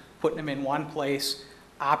centers, putting them in one place,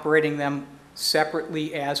 operating them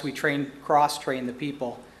separately as we cross-train the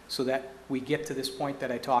people, so that we get to this point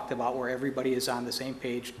that I talked about where everybody is on the same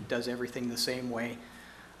page, does everything the same way,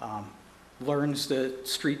 learns the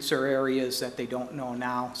streets or areas that they don't know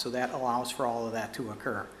now, so that allows for all of that to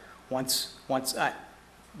occur. I don't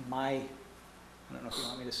know if you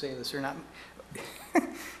want me to say this or not.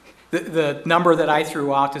 The number that I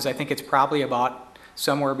threw out is I think it's probably about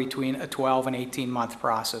somewhere between a 12 and 18-month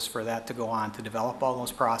process for that to go on, to develop all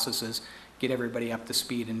those processes, get everybody up to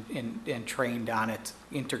speed and trained on it,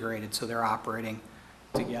 integrated, so they're operating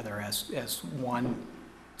together as one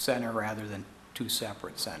center rather than two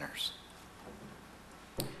separate centers.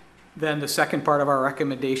 Then the second part of our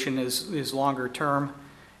recommendation is longer term,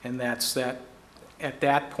 and that's that at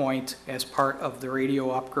that point, as part of the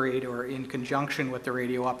radio upgrade or in conjunction with the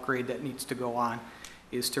radio upgrade that needs to go on,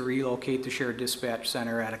 is to relocate the shared dispatch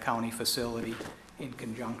center at a county facility in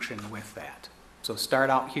conjunction with that. So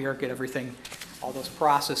start out here, get everything, all those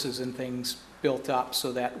processes and things built up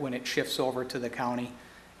so that when it shifts over to the county,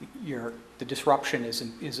 the disruption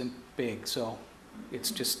isn't big. So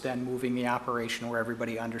it's just then moving the operation where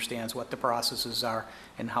everybody understands what the processes are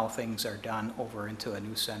and how things are done over into a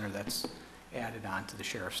new center that's added on to the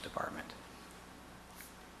sheriff's department.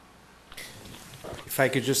 If I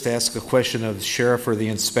could just ask a question of the sheriff or the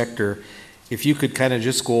inspector, if you could kind of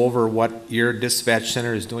just go over what your dispatch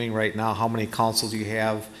center is doing right now, how many councils you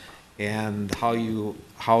have, and how you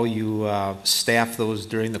staff those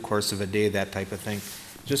during the course of a day, that type of thing,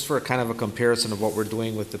 just for a kind of a comparison of what we're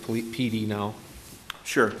doing with the PD now.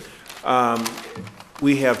 Sure.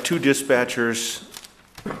 We have 2 dispatchers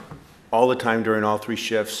all the time during all 3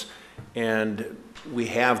 shifts, and we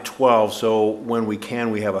have 12, so when we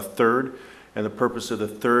can, we have a third, and the purpose of the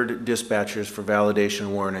third dispatcher is for validation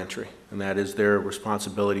and warrant entry, and that is their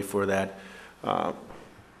responsibility for that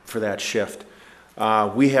shift.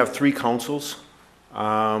 We have 3 councils.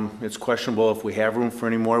 It's questionable if we have room for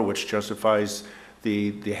any more, which justifies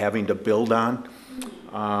the having to build on.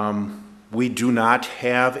 We do not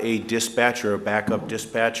have a dispatcher, a backup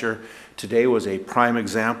dispatcher. Today was a prime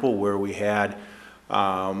example where we had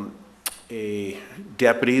a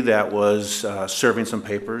deputy that was serving some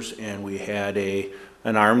papers, and we had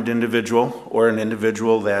an armed individual, or an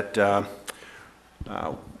individual that,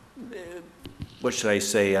 what should I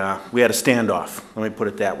say, we had a standoff, let me put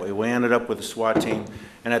it that way. We ended up with a SWAT team,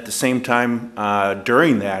 and at the same time,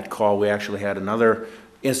 during that call, we actually had another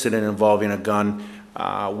incident involving a gun.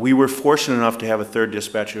 We were fortunate enough to have a third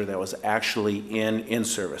dispatcher that was actually in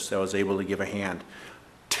service, that was able to give a hand.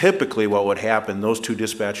 Typically what would happen, those 2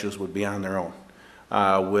 dispatchers would be on their own,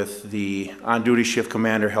 with the on-duty shift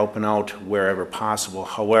commander helping out wherever possible.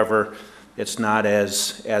 However, it's not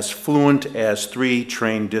as fluent as 3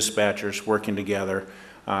 trained dispatchers working together,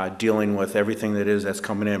 dealing with everything that's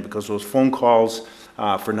coming in, because those phone calls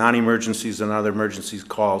for non-emergencies and other emergencies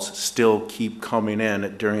calls still keep coming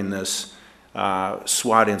in during this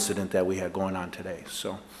SWAT incident that we had going on today.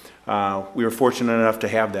 So we were fortunate enough to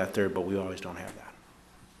have that third, but we always don't have that.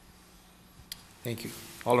 Thank you.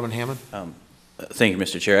 Alderman Hammond? Thank you,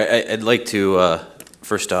 Mr. Chair. I'd like to,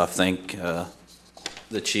 first off, thank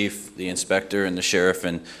the chief, the inspector, and the sheriff,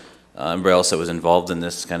 and everybody else that was involved in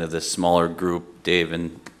this, kind of this smaller group. Dave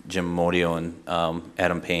and Jim Modio and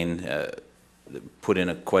Adam Payne put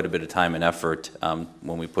in quite a bit of time and effort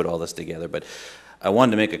when we put all this together. But I wanted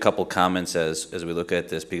to make a couple comments as we look at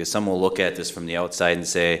this, because some will look at this from the outside and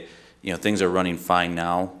say, you know, things are running fine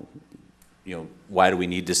now. You know, why do we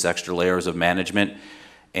need this extra layers of management?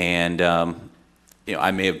 And you know,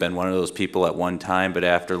 I may have been one of those people at one time, but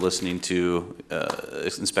after listening to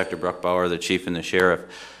Inspector Bruckbauer, the chief, and the sheriff,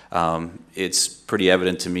 it's pretty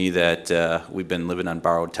evident to me that we've been living on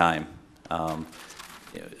borrowed time.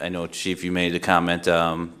 I know, Chief, you made a comment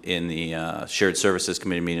in the Shared Services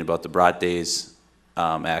Committee meeting about the Brat Days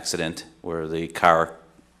accident, where the car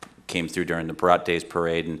came through during the Brat Days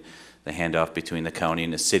parade, and the handoff between the county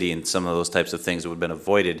and the city, and some of those types of things that would have been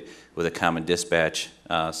avoided with a common dispatch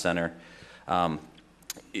center.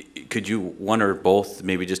 Could you, one or both,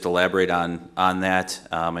 maybe just elaborate on that?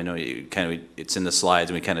 I know it's in the slides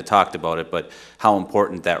and we kind of talked about it, but how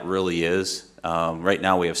important that really is. Right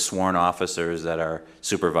now we have sworn officers that are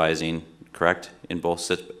supervising, correct, in both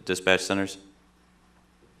dispatch centers?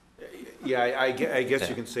 Yeah, I guess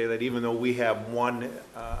you can say that even though we have one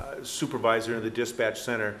supervisor in the dispatch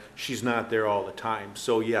center, she's not there all the time.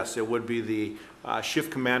 So yes, it would be the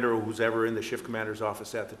shift commander, or who's ever in the shift commander's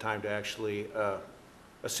office at the time, to actually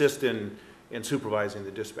assist in supervising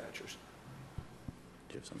the dispatchers.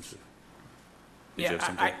 Do you have something?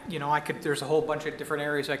 Yeah, there's a whole bunch of different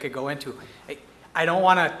areas I could go into. I don't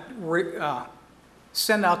want to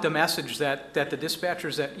send out the message that the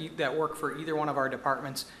dispatchers that work for either one of our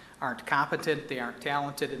departments aren't competent, they aren't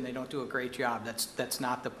talented, and they don't do a great job. That's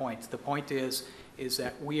not the point. The point is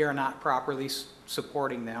that we are not properly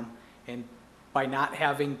supporting them, and by not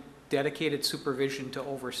having dedicated supervision to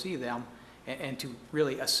oversee them and to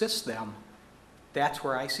really assist them, that's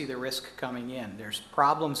where I see the risk coming in. There's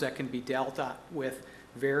problems that can be dealt with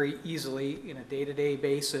very easily in a day-to-day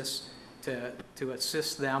basis to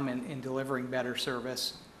assist them in delivering better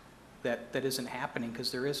service that isn't happening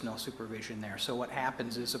because there is no supervision there. So what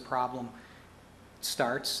happens is a problem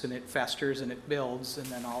starts and it festers and it builds, and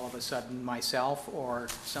then all of a sudden myself or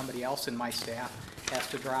somebody else in my staff has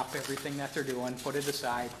to drop everything that they're doing, put it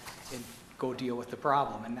aside, and go deal with the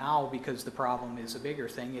problem. And now, because the problem is a bigger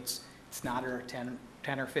thing, it's not a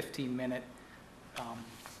 10 or 15 minute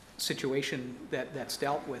situation that's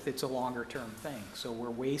dealt with. It's a longer term thing. So we're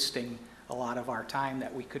wasting a lot of our time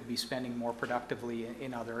that we could be spending more productively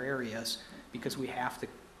in other areas because we have to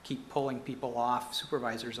keep pulling people off,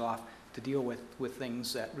 supervisors off, to deal with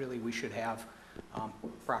things that really we should have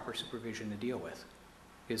proper supervision to deal with,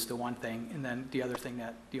 is the one thing. And then the other thing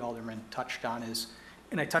that the alderman touched on is,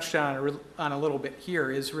 and I touched on a little bit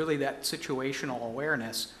here, is really that situational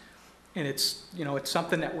awareness. And it's, you know, it's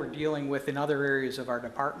something that we're dealing with in other areas of our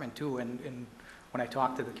department too. And when I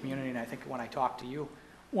talk to the community, and I think when I talk to you,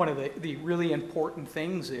 one of the really important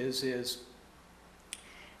things is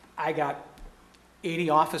I got 80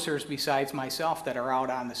 officers besides myself that are out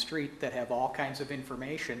on the street that have all kinds of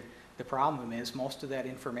information. The problem is most of that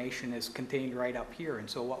information is contained right up here, and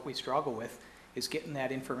so what we struggle with is getting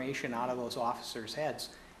that information out of those officers' heads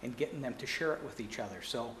and getting them to share it with each other.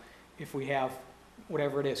 So if we have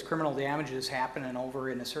whatever it is, criminal damages happening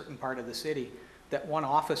over in a certain part of the city, that one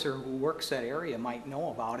officer who works that area might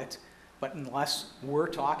know about it, but unless we're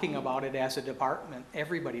talking about it as a department,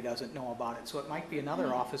 everybody doesn't know about it. So it might be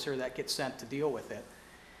another officer that gets sent to deal with it.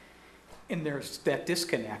 And there's that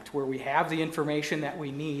disconnect where we have the information that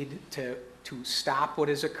we need to stop what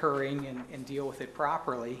is occurring and deal with it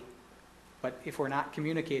properly. But if we're not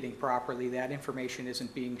communicating properly, that information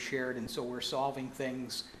isn't being shared, and so we're solving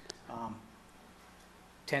things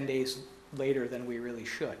 10 days later than we really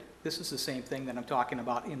should. This is the same thing that I'm talking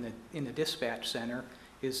about in the dispatch center,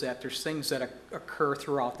 is that there's things that occur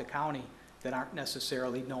throughout the county that aren't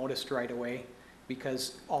necessarily noticed right away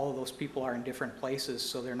because all of those people are in different places,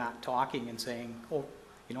 so they're not talking and saying, oh,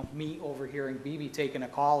 you know, me overhearing BB taking a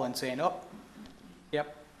call and saying, oh,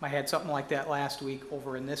 yep, I had something like that last week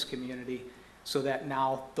over in this community, so that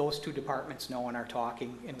now those two departments know and are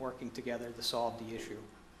talking and working together to solve the issue.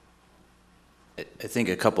 I think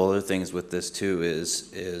a couple other things with this too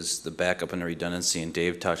is the backup and the redundancy, and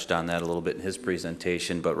Dave touched on that a little bit in his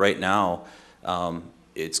presentation. But right now,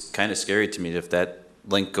 it's kind of scary to me that if that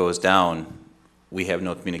link goes down, we have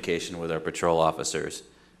no communication with our patrol officers.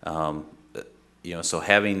 You know, so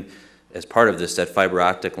having as part of this that fiber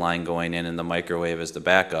optic line going in and the microwave as the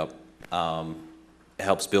backup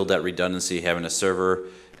helps build that redundancy. Having a server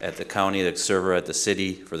at the county, the server at the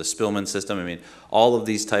city for the Spillman system. I mean, all of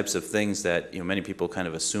these types of things that, you know, many people kind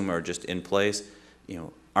of assume are just in place, you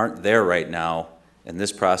know, aren't there right now, and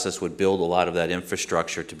this process would build a lot of that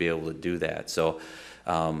infrastructure to be able to do that. So,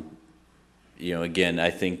 you know, again, I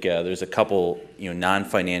think there's a couple, you know,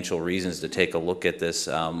 non-financial reasons to take a look at this,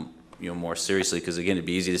 you know, more seriously, because again, it'd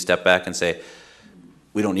be easy to step back and say,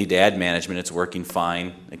 we don't need to add management, it's working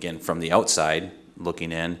fine, again, from the outside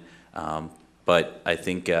looking in. But I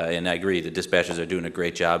think, and I agree, the dispatchers are doing a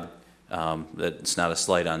great job. It's not a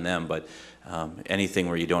slight on them, but anything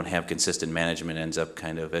where you don't have consistent management ends up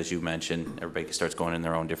kind of, as you mentioned, everybody starts going in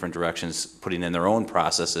their own different directions, putting in their own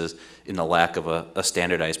processes in the lack of a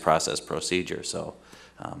standardized process procedure. So,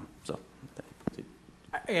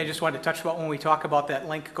 I just wanted to touch about when we talk about that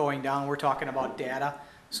link going down, we're talking about data,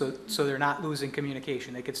 so they're not losing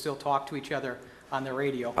communication. They could still talk to each other on the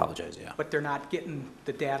radio. Apologize, yeah. But they're not getting,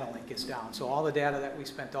 the data link is down. So all the data that we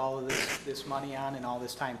spent all of this money on and all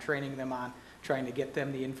this time training them on, trying to get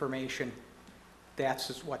them the information, that's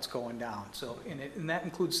just what's going down. So, and that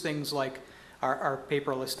includes things like our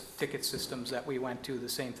paperless ticket systems that we went to, the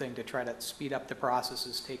same thing, to try to speed up the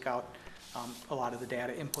processes, take out a lot of the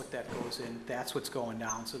data input that goes in. That's what's going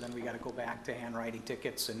down. So then we got to go back to handwriting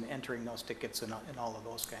tickets and entering those tickets and all of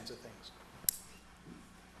those kinds of things.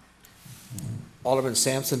 Alderman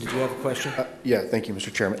Sampson, did you have a question? Yeah, thank you,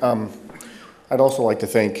 Mr. Chairman. I'd also like to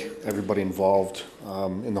thank everybody involved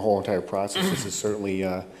in the whole entire process. This is certainly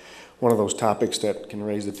one of those topics that can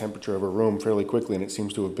raise the temperature of a room fairly quickly, and it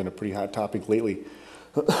seems to have been a pretty hot topic lately.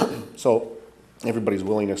 So everybody's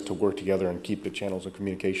willingness to work together and keep the channels of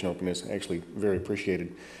communication open is actually very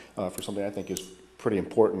appreciated for something I think is pretty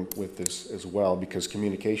important with this as well, because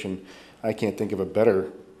communication, I can't think of a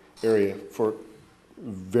better area for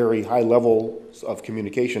very high levels of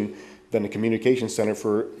communication than the communication center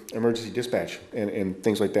for emergency dispatch and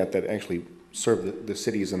things like that that actually serve the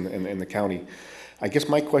cities and the county. I guess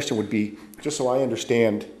my question would be, just so I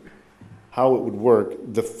understand how it would work,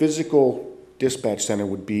 the physical dispatch center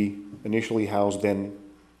would be initially housed then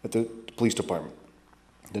at the police department,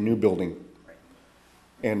 the new building.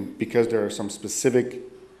 And because there are some specific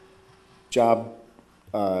job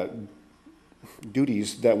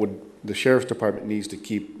duties that the sheriff's department needs to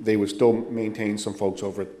keep, they would still maintain some folks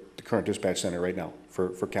over at the current dispatch center right now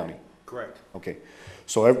for county. Correct. Okay,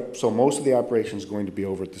 so most of the operation is going to be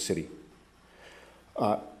over at the city.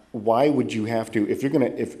 Why would you have to, if you're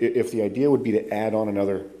gonna, if the idea would be to add on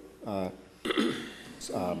another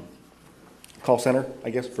call center, I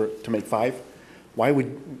guess, to make 5, why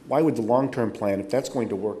would the long-term plan, if that's going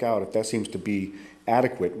to work out, if that seems to be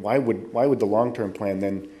adequate, why would the long-term plan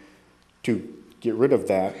then to get rid of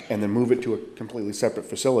that and then move it to a completely separate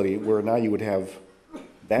facility where now you would have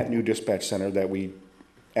that new dispatch center that we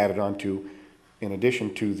added onto in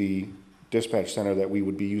addition to the dispatch center that we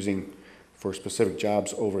would be using for specific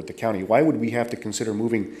jobs over at the county? Why would we have to consider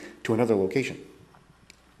moving to another location?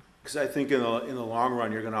 Because I think in the long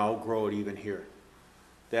run, you're gonna outgrow it even here.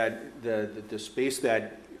 That the space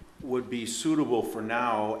that would be suitable for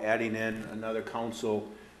now, adding in another council,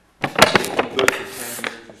 good for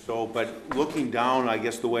 10 years or so, but looking down, I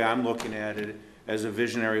guess the way I'm looking at it, as a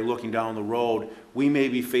visionary looking down the road, we may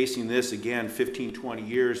be facing this again 15, 20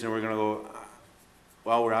 years, and we're gonna go,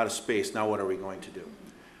 well, we're out of space, now what are we going to do?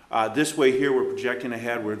 This way here, we're projecting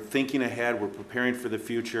ahead, we're thinking ahead, we're preparing for the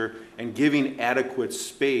future, and giving adequate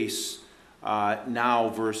space now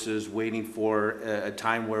versus waiting for a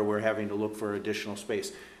time where we're having to look for additional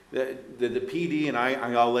space. The PD, and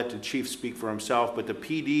I'll let the chief speak for himself, but the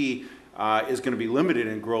PD is going to be limited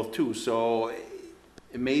in growth too, so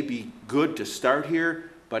it may be good to start here,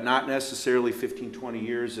 but not necessarily 15, 20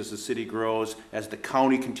 years as the city grows, as the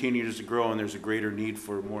county continues to grow and there's a greater need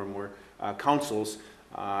for more and more councils.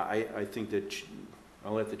 I think that,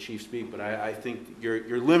 I'll let the chief speak, but I think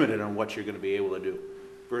you're limited on what you're going to be able to do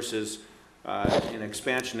versus an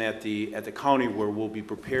expansion at the county where we'll be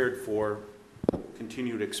prepared for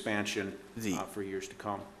continued expansion for years to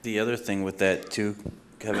come. The other thing with that too,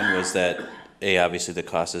 Kevin, was that obviously the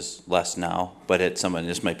cost is less now, but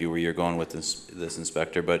this might be where you're going with this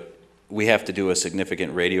inspector, but we have to do a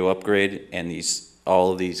significant radio upgrade, and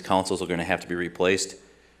all of these councils are going to have to be replaced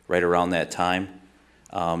right around that time.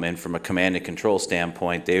 And from a command and control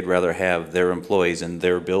standpoint, they'd rather have their employees in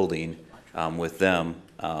their building with them.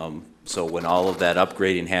 So when all of that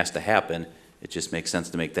upgrading has to happen, it just makes sense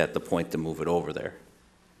to make that the point to move it over there.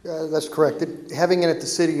 Yeah, that's correct. Having it at the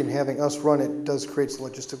city and having us run it does create some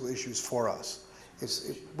logistical issues for us.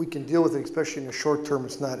 We can deal with it, especially in the short term.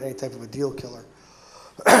 It's not any type of a deal killer.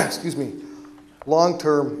 Excuse me. Long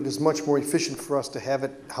term, it is much more efficient for us to have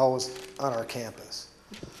it housed on our campus.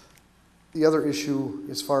 The other issue,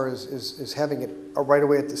 as far as is having it right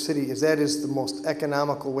away at the city, is that is the most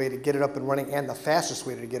economical way to get it up and running and the fastest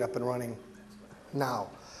way to get up and running now.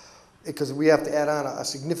 Because we have to add on a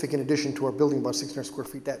significant addition to our building, about 600 square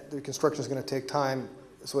feet. The construction is going to take time,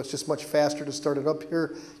 so it's just much faster to start it up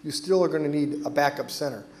here. You still are going to need a backup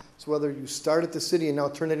center. So whether you start at the city and now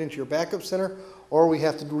turn it into your backup center, or we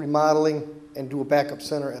have to do remodeling and do a backup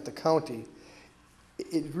center at the county,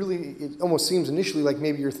 it almost seems initially like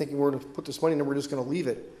maybe you're thinking we're going to put this money and we're just going to leave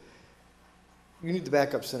it. You need the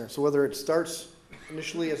backup center. So whether it starts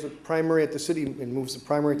initially as a primary at the city and moves the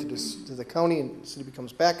primary to the county and the city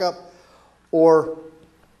becomes backup, or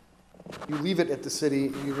you leave it at the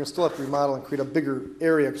city, you're going to still have to remodel and create a bigger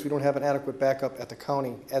area because we don't have an adequate backup at the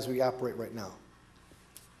county as we operate right now.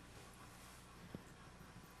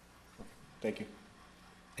 Thank you.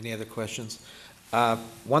 Any other questions?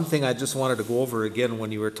 One thing I just wanted to go over again,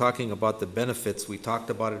 when you were talking about the benefits, we talked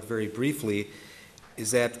about it very briefly,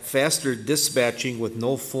 is that faster dispatching with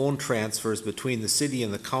no phone transfers between the city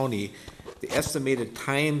and the county, the estimated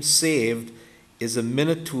time saved is a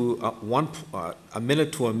minute to a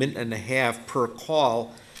minute and a half per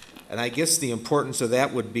call. And I guess the importance of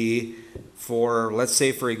that would be for, let's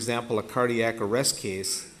say, for example, a cardiac arrest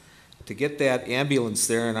case, to get that ambulance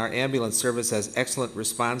there, and our ambulance service has excellent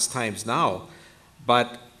response times now,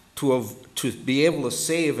 but to be able to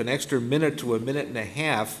save an extra minute to a minute and a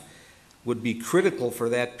half would be critical for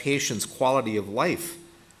that patient's quality of life,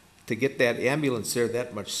 to get that ambulance there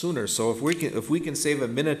that much sooner. So if we can save a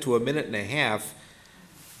minute to a minute and a half,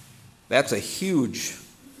 that's a huge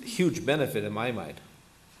benefit in my mind.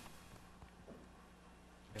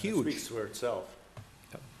 Huge. It speaks for itself.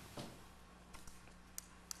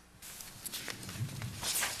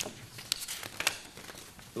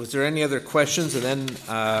 Was there any other questions? And then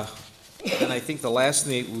I think the last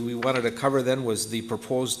thing we wanted to cover then was the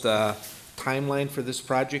proposed timeline for this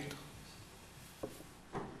project.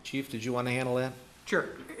 Chief, did you want to handle that? Sure.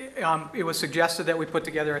 It was suggested that we put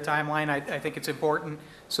together a timeline. I think it's important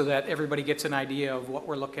so that everybody gets an idea of what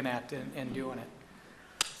we're looking at and doing it.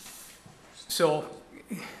 So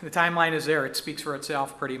the timeline is there. It speaks for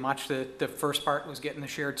itself pretty much. The first part was getting the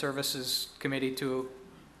Shared Services Committee to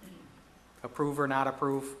approve or not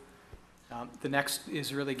approve. The next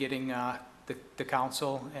is really getting the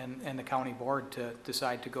council and the county board to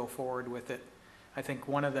decide to go forward with it. I think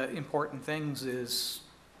one of the important things is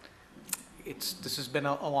this has been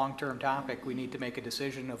a long-term topic. We need to make a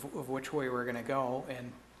decision of which way we're gonna go,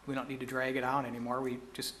 and we don't need to drag it out anymore. We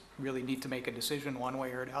just really need to make a decision one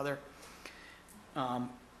way or the other.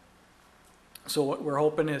 So what we're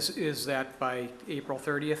hoping is that by April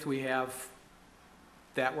 30th, we have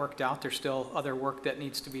that worked out. There's still other work that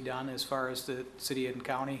needs to be done as far as the city and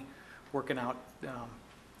county working out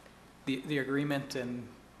the agreement and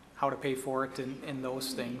how to pay for it and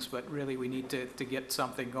those things, but really we need to get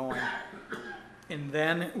something going. And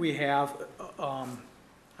then we have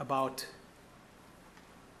about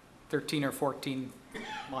 13 or 14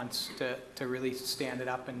 months to really stand it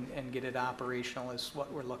up and get it operational is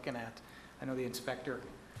what we're looking at. I know the inspector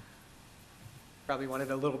probably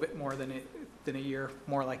wanted a little bit more than a year,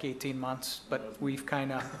 more like 18 months, but we've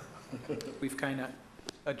kind of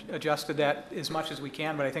adjusted that as much as we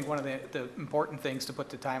can. But I think one of the important things to put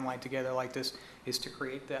the timeline together like this is to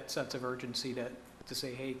create that sense of urgency to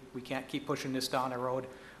say, hey, we can't keep pushing this down the road.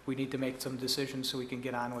 We need to make some decisions so we can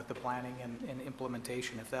get on with the planning and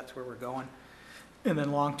implementation if that's where we're going. And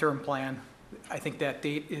then long-term plan, I think that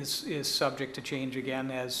date is subject to change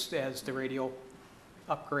again as the radio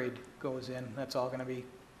upgrade goes in. That's all going to be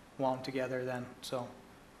wound together then, so.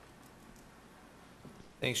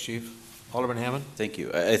 Thanks, Chief. Alderman Hammond? Thank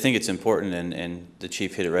you. I think it's important, and the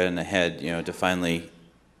chief hit it right on the head, to finally,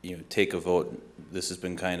 take a vote. This has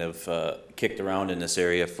been kind of kicked around in this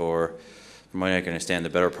area for, from what I can understand, the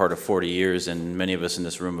better part of 40 years, and many of us in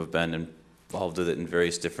this room have been involved with it in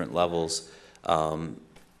various different levels.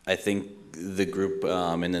 I think the group,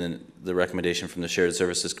 and then the recommendation from the Shared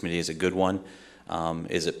Services Committee is a good one.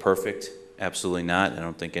 Is it perfect? Absolutely not. I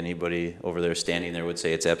don't think anybody over there standing there would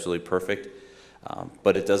say it's absolutely perfect.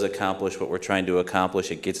 But it does accomplish what we're trying to accomplish.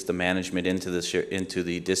 It gets the management into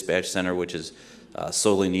the dispatch center, which is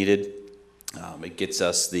sorely needed. It gets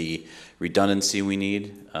us the redundancy we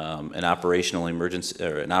need, an operational emergency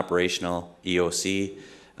or an operational EOC,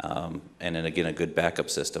 and then again a good backup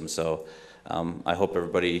system. So I hope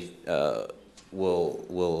everybody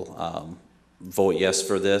will vote yes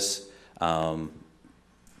for this,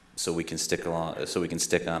 so we can stick along. So we can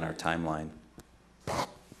stick on our timeline.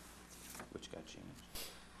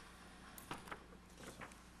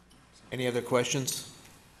 Any other questions?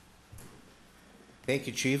 Thank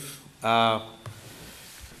you, Chief.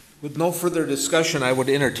 With no further discussion, I would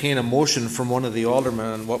entertain a motion from one of the aldermen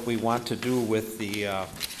on what we want to do with the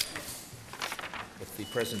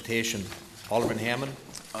presentation. Alderman Hammond?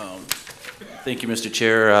 Thank you, Mr.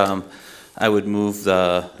 Chair. I would move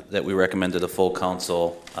that we recommend to the full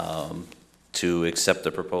council to accept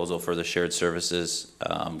the proposal for the shared services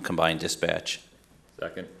combined dispatch.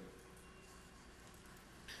 Second.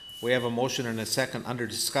 We have a motion and a second under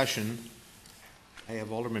discussion. I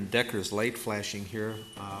have Alderman Decker's light flashing here.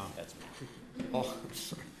 That's me. Oh, I'm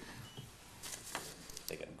sorry.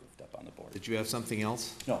 They got goofed up on the board. Did you have something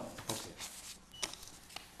else? No. Okay.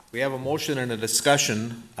 We have a motion and a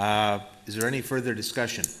discussion. Is there any further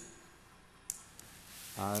discussion?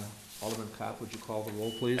 Alderman Cotw, would you call the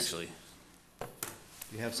roll, please? Actually.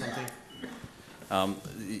 You have something?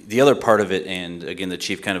 The other part of it, and again, the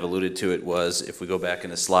chief kind of alluded to it, was if we go back in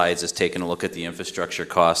the slides, is taking a look at the infrastructure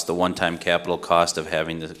cost, the one-time capital cost of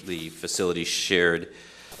having the facility shared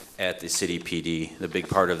at the city PD. The big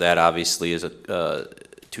part of that, obviously, is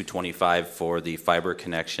 $225 for the fiber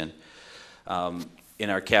connection. In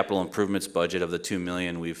our capital improvements budget of the $2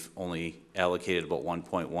 million, we've only allocated about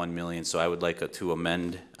 $1.1 million. So I would like to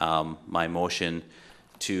amend my motion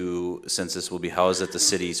to, since this will be housed at the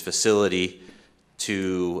city's facility,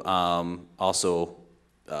 to also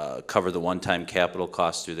cover the one-time capital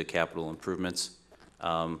costs through the capital improvements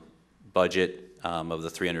budget of the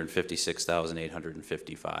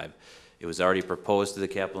 $356,855. It was already proposed to the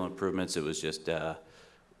capital improvements. It was just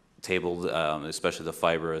tabled, especially the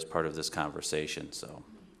fiber, as part of this conversation. So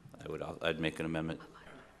I'd make an amendment.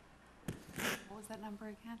 What was that number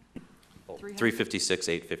again?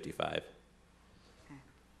 356,855.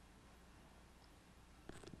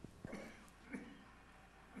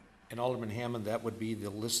 And Alderman Hammond, that would be the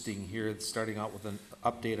listing here, starting out with an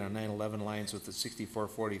update on 911 lines with the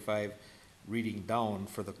 6445 reading down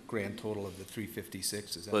for the grand total of the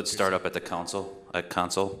 356. Is that? Let's start up at the console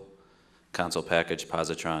package,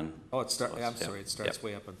 positron. Oh, I'm sorry, it starts Yep.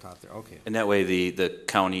 way up on top there, okay. And that way, the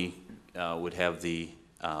county would have the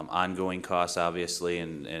ongoing costs, obviously,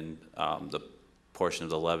 and the portion of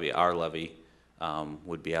the levy, our levy,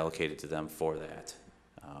 would be allocated to them for that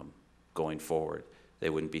going forward. They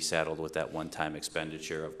wouldn't be saddled with that one-time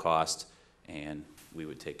expenditure of cost, and we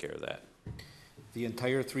would take care of that. The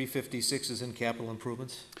entire 356 is in capital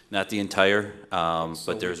improvements? Not the entire, So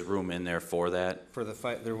but there's room in there for that. For the,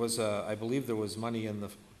 there was, I believe there was money in the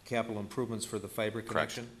capital improvements for the fiber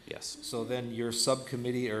connection? Yes. So then your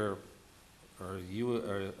subcommittee, or you,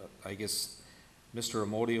 or I guess Mr.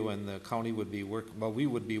 Amodio and the county would be we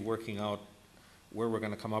would be working out where we're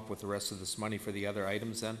gonna come up with the rest of this money for the other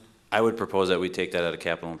items then? I would propose that we take that out of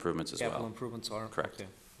capital improvements as Capital well. improvements are? Correct. Okay,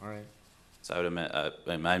 all right. So I would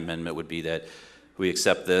my amendment would be that we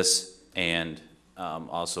accept this and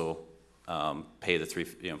also pay for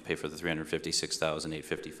the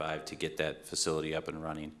 $356,855 to get that facility up and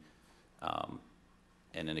running.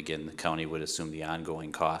 And then again, the county would assume the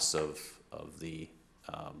ongoing costs of the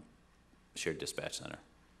shared dispatch center.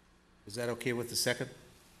 Is that okay with the second?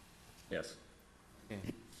 Yes. Okay.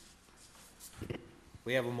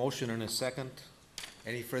 We have a motion and a second.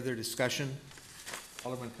 Any further discussion?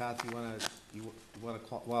 Alderman Cotw, you wanna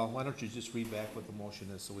call, well, why don't you just read back what the motion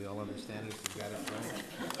is so we all understand it, if you got it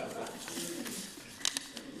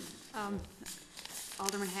right?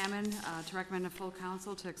 Alderman Hammond, to recommend to full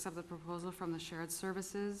council to accept the proposal from the shared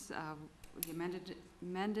services. He amended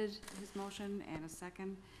his motion and a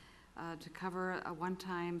second to cover a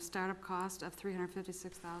one-time startup cost of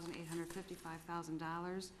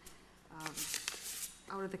 $356,855,000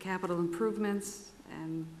 out of the capital improvements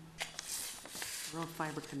and road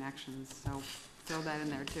fiber connections, so throw that in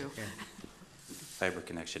there too. Okay. Fiber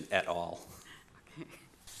connection at all.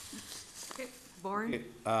 Okay. Bourne? Okay,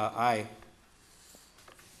 aye.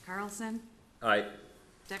 Carlson? Aye.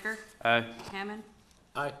 Decker? Aye. Hammond?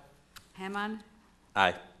 Aye. Hammond?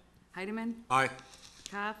 Aye. Heidemann? Aye.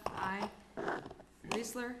 Cotw? Aye.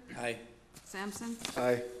 Riesler? Aye. Sampson?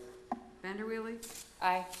 Aye. Vanderweely?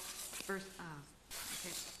 Aye. First,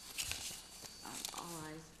 okay. All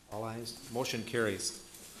ayes. All ayes. Motion carries.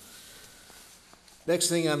 Next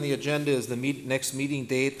thing on the agenda is the next meeting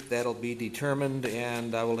date. That'll be determined,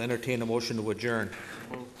 and I will entertain a motion to adjourn.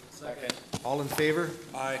 Second. All in favor?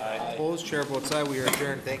 Aye. Opposed? Chair votes aye. We are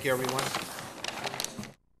adjourned. Thank you, everyone.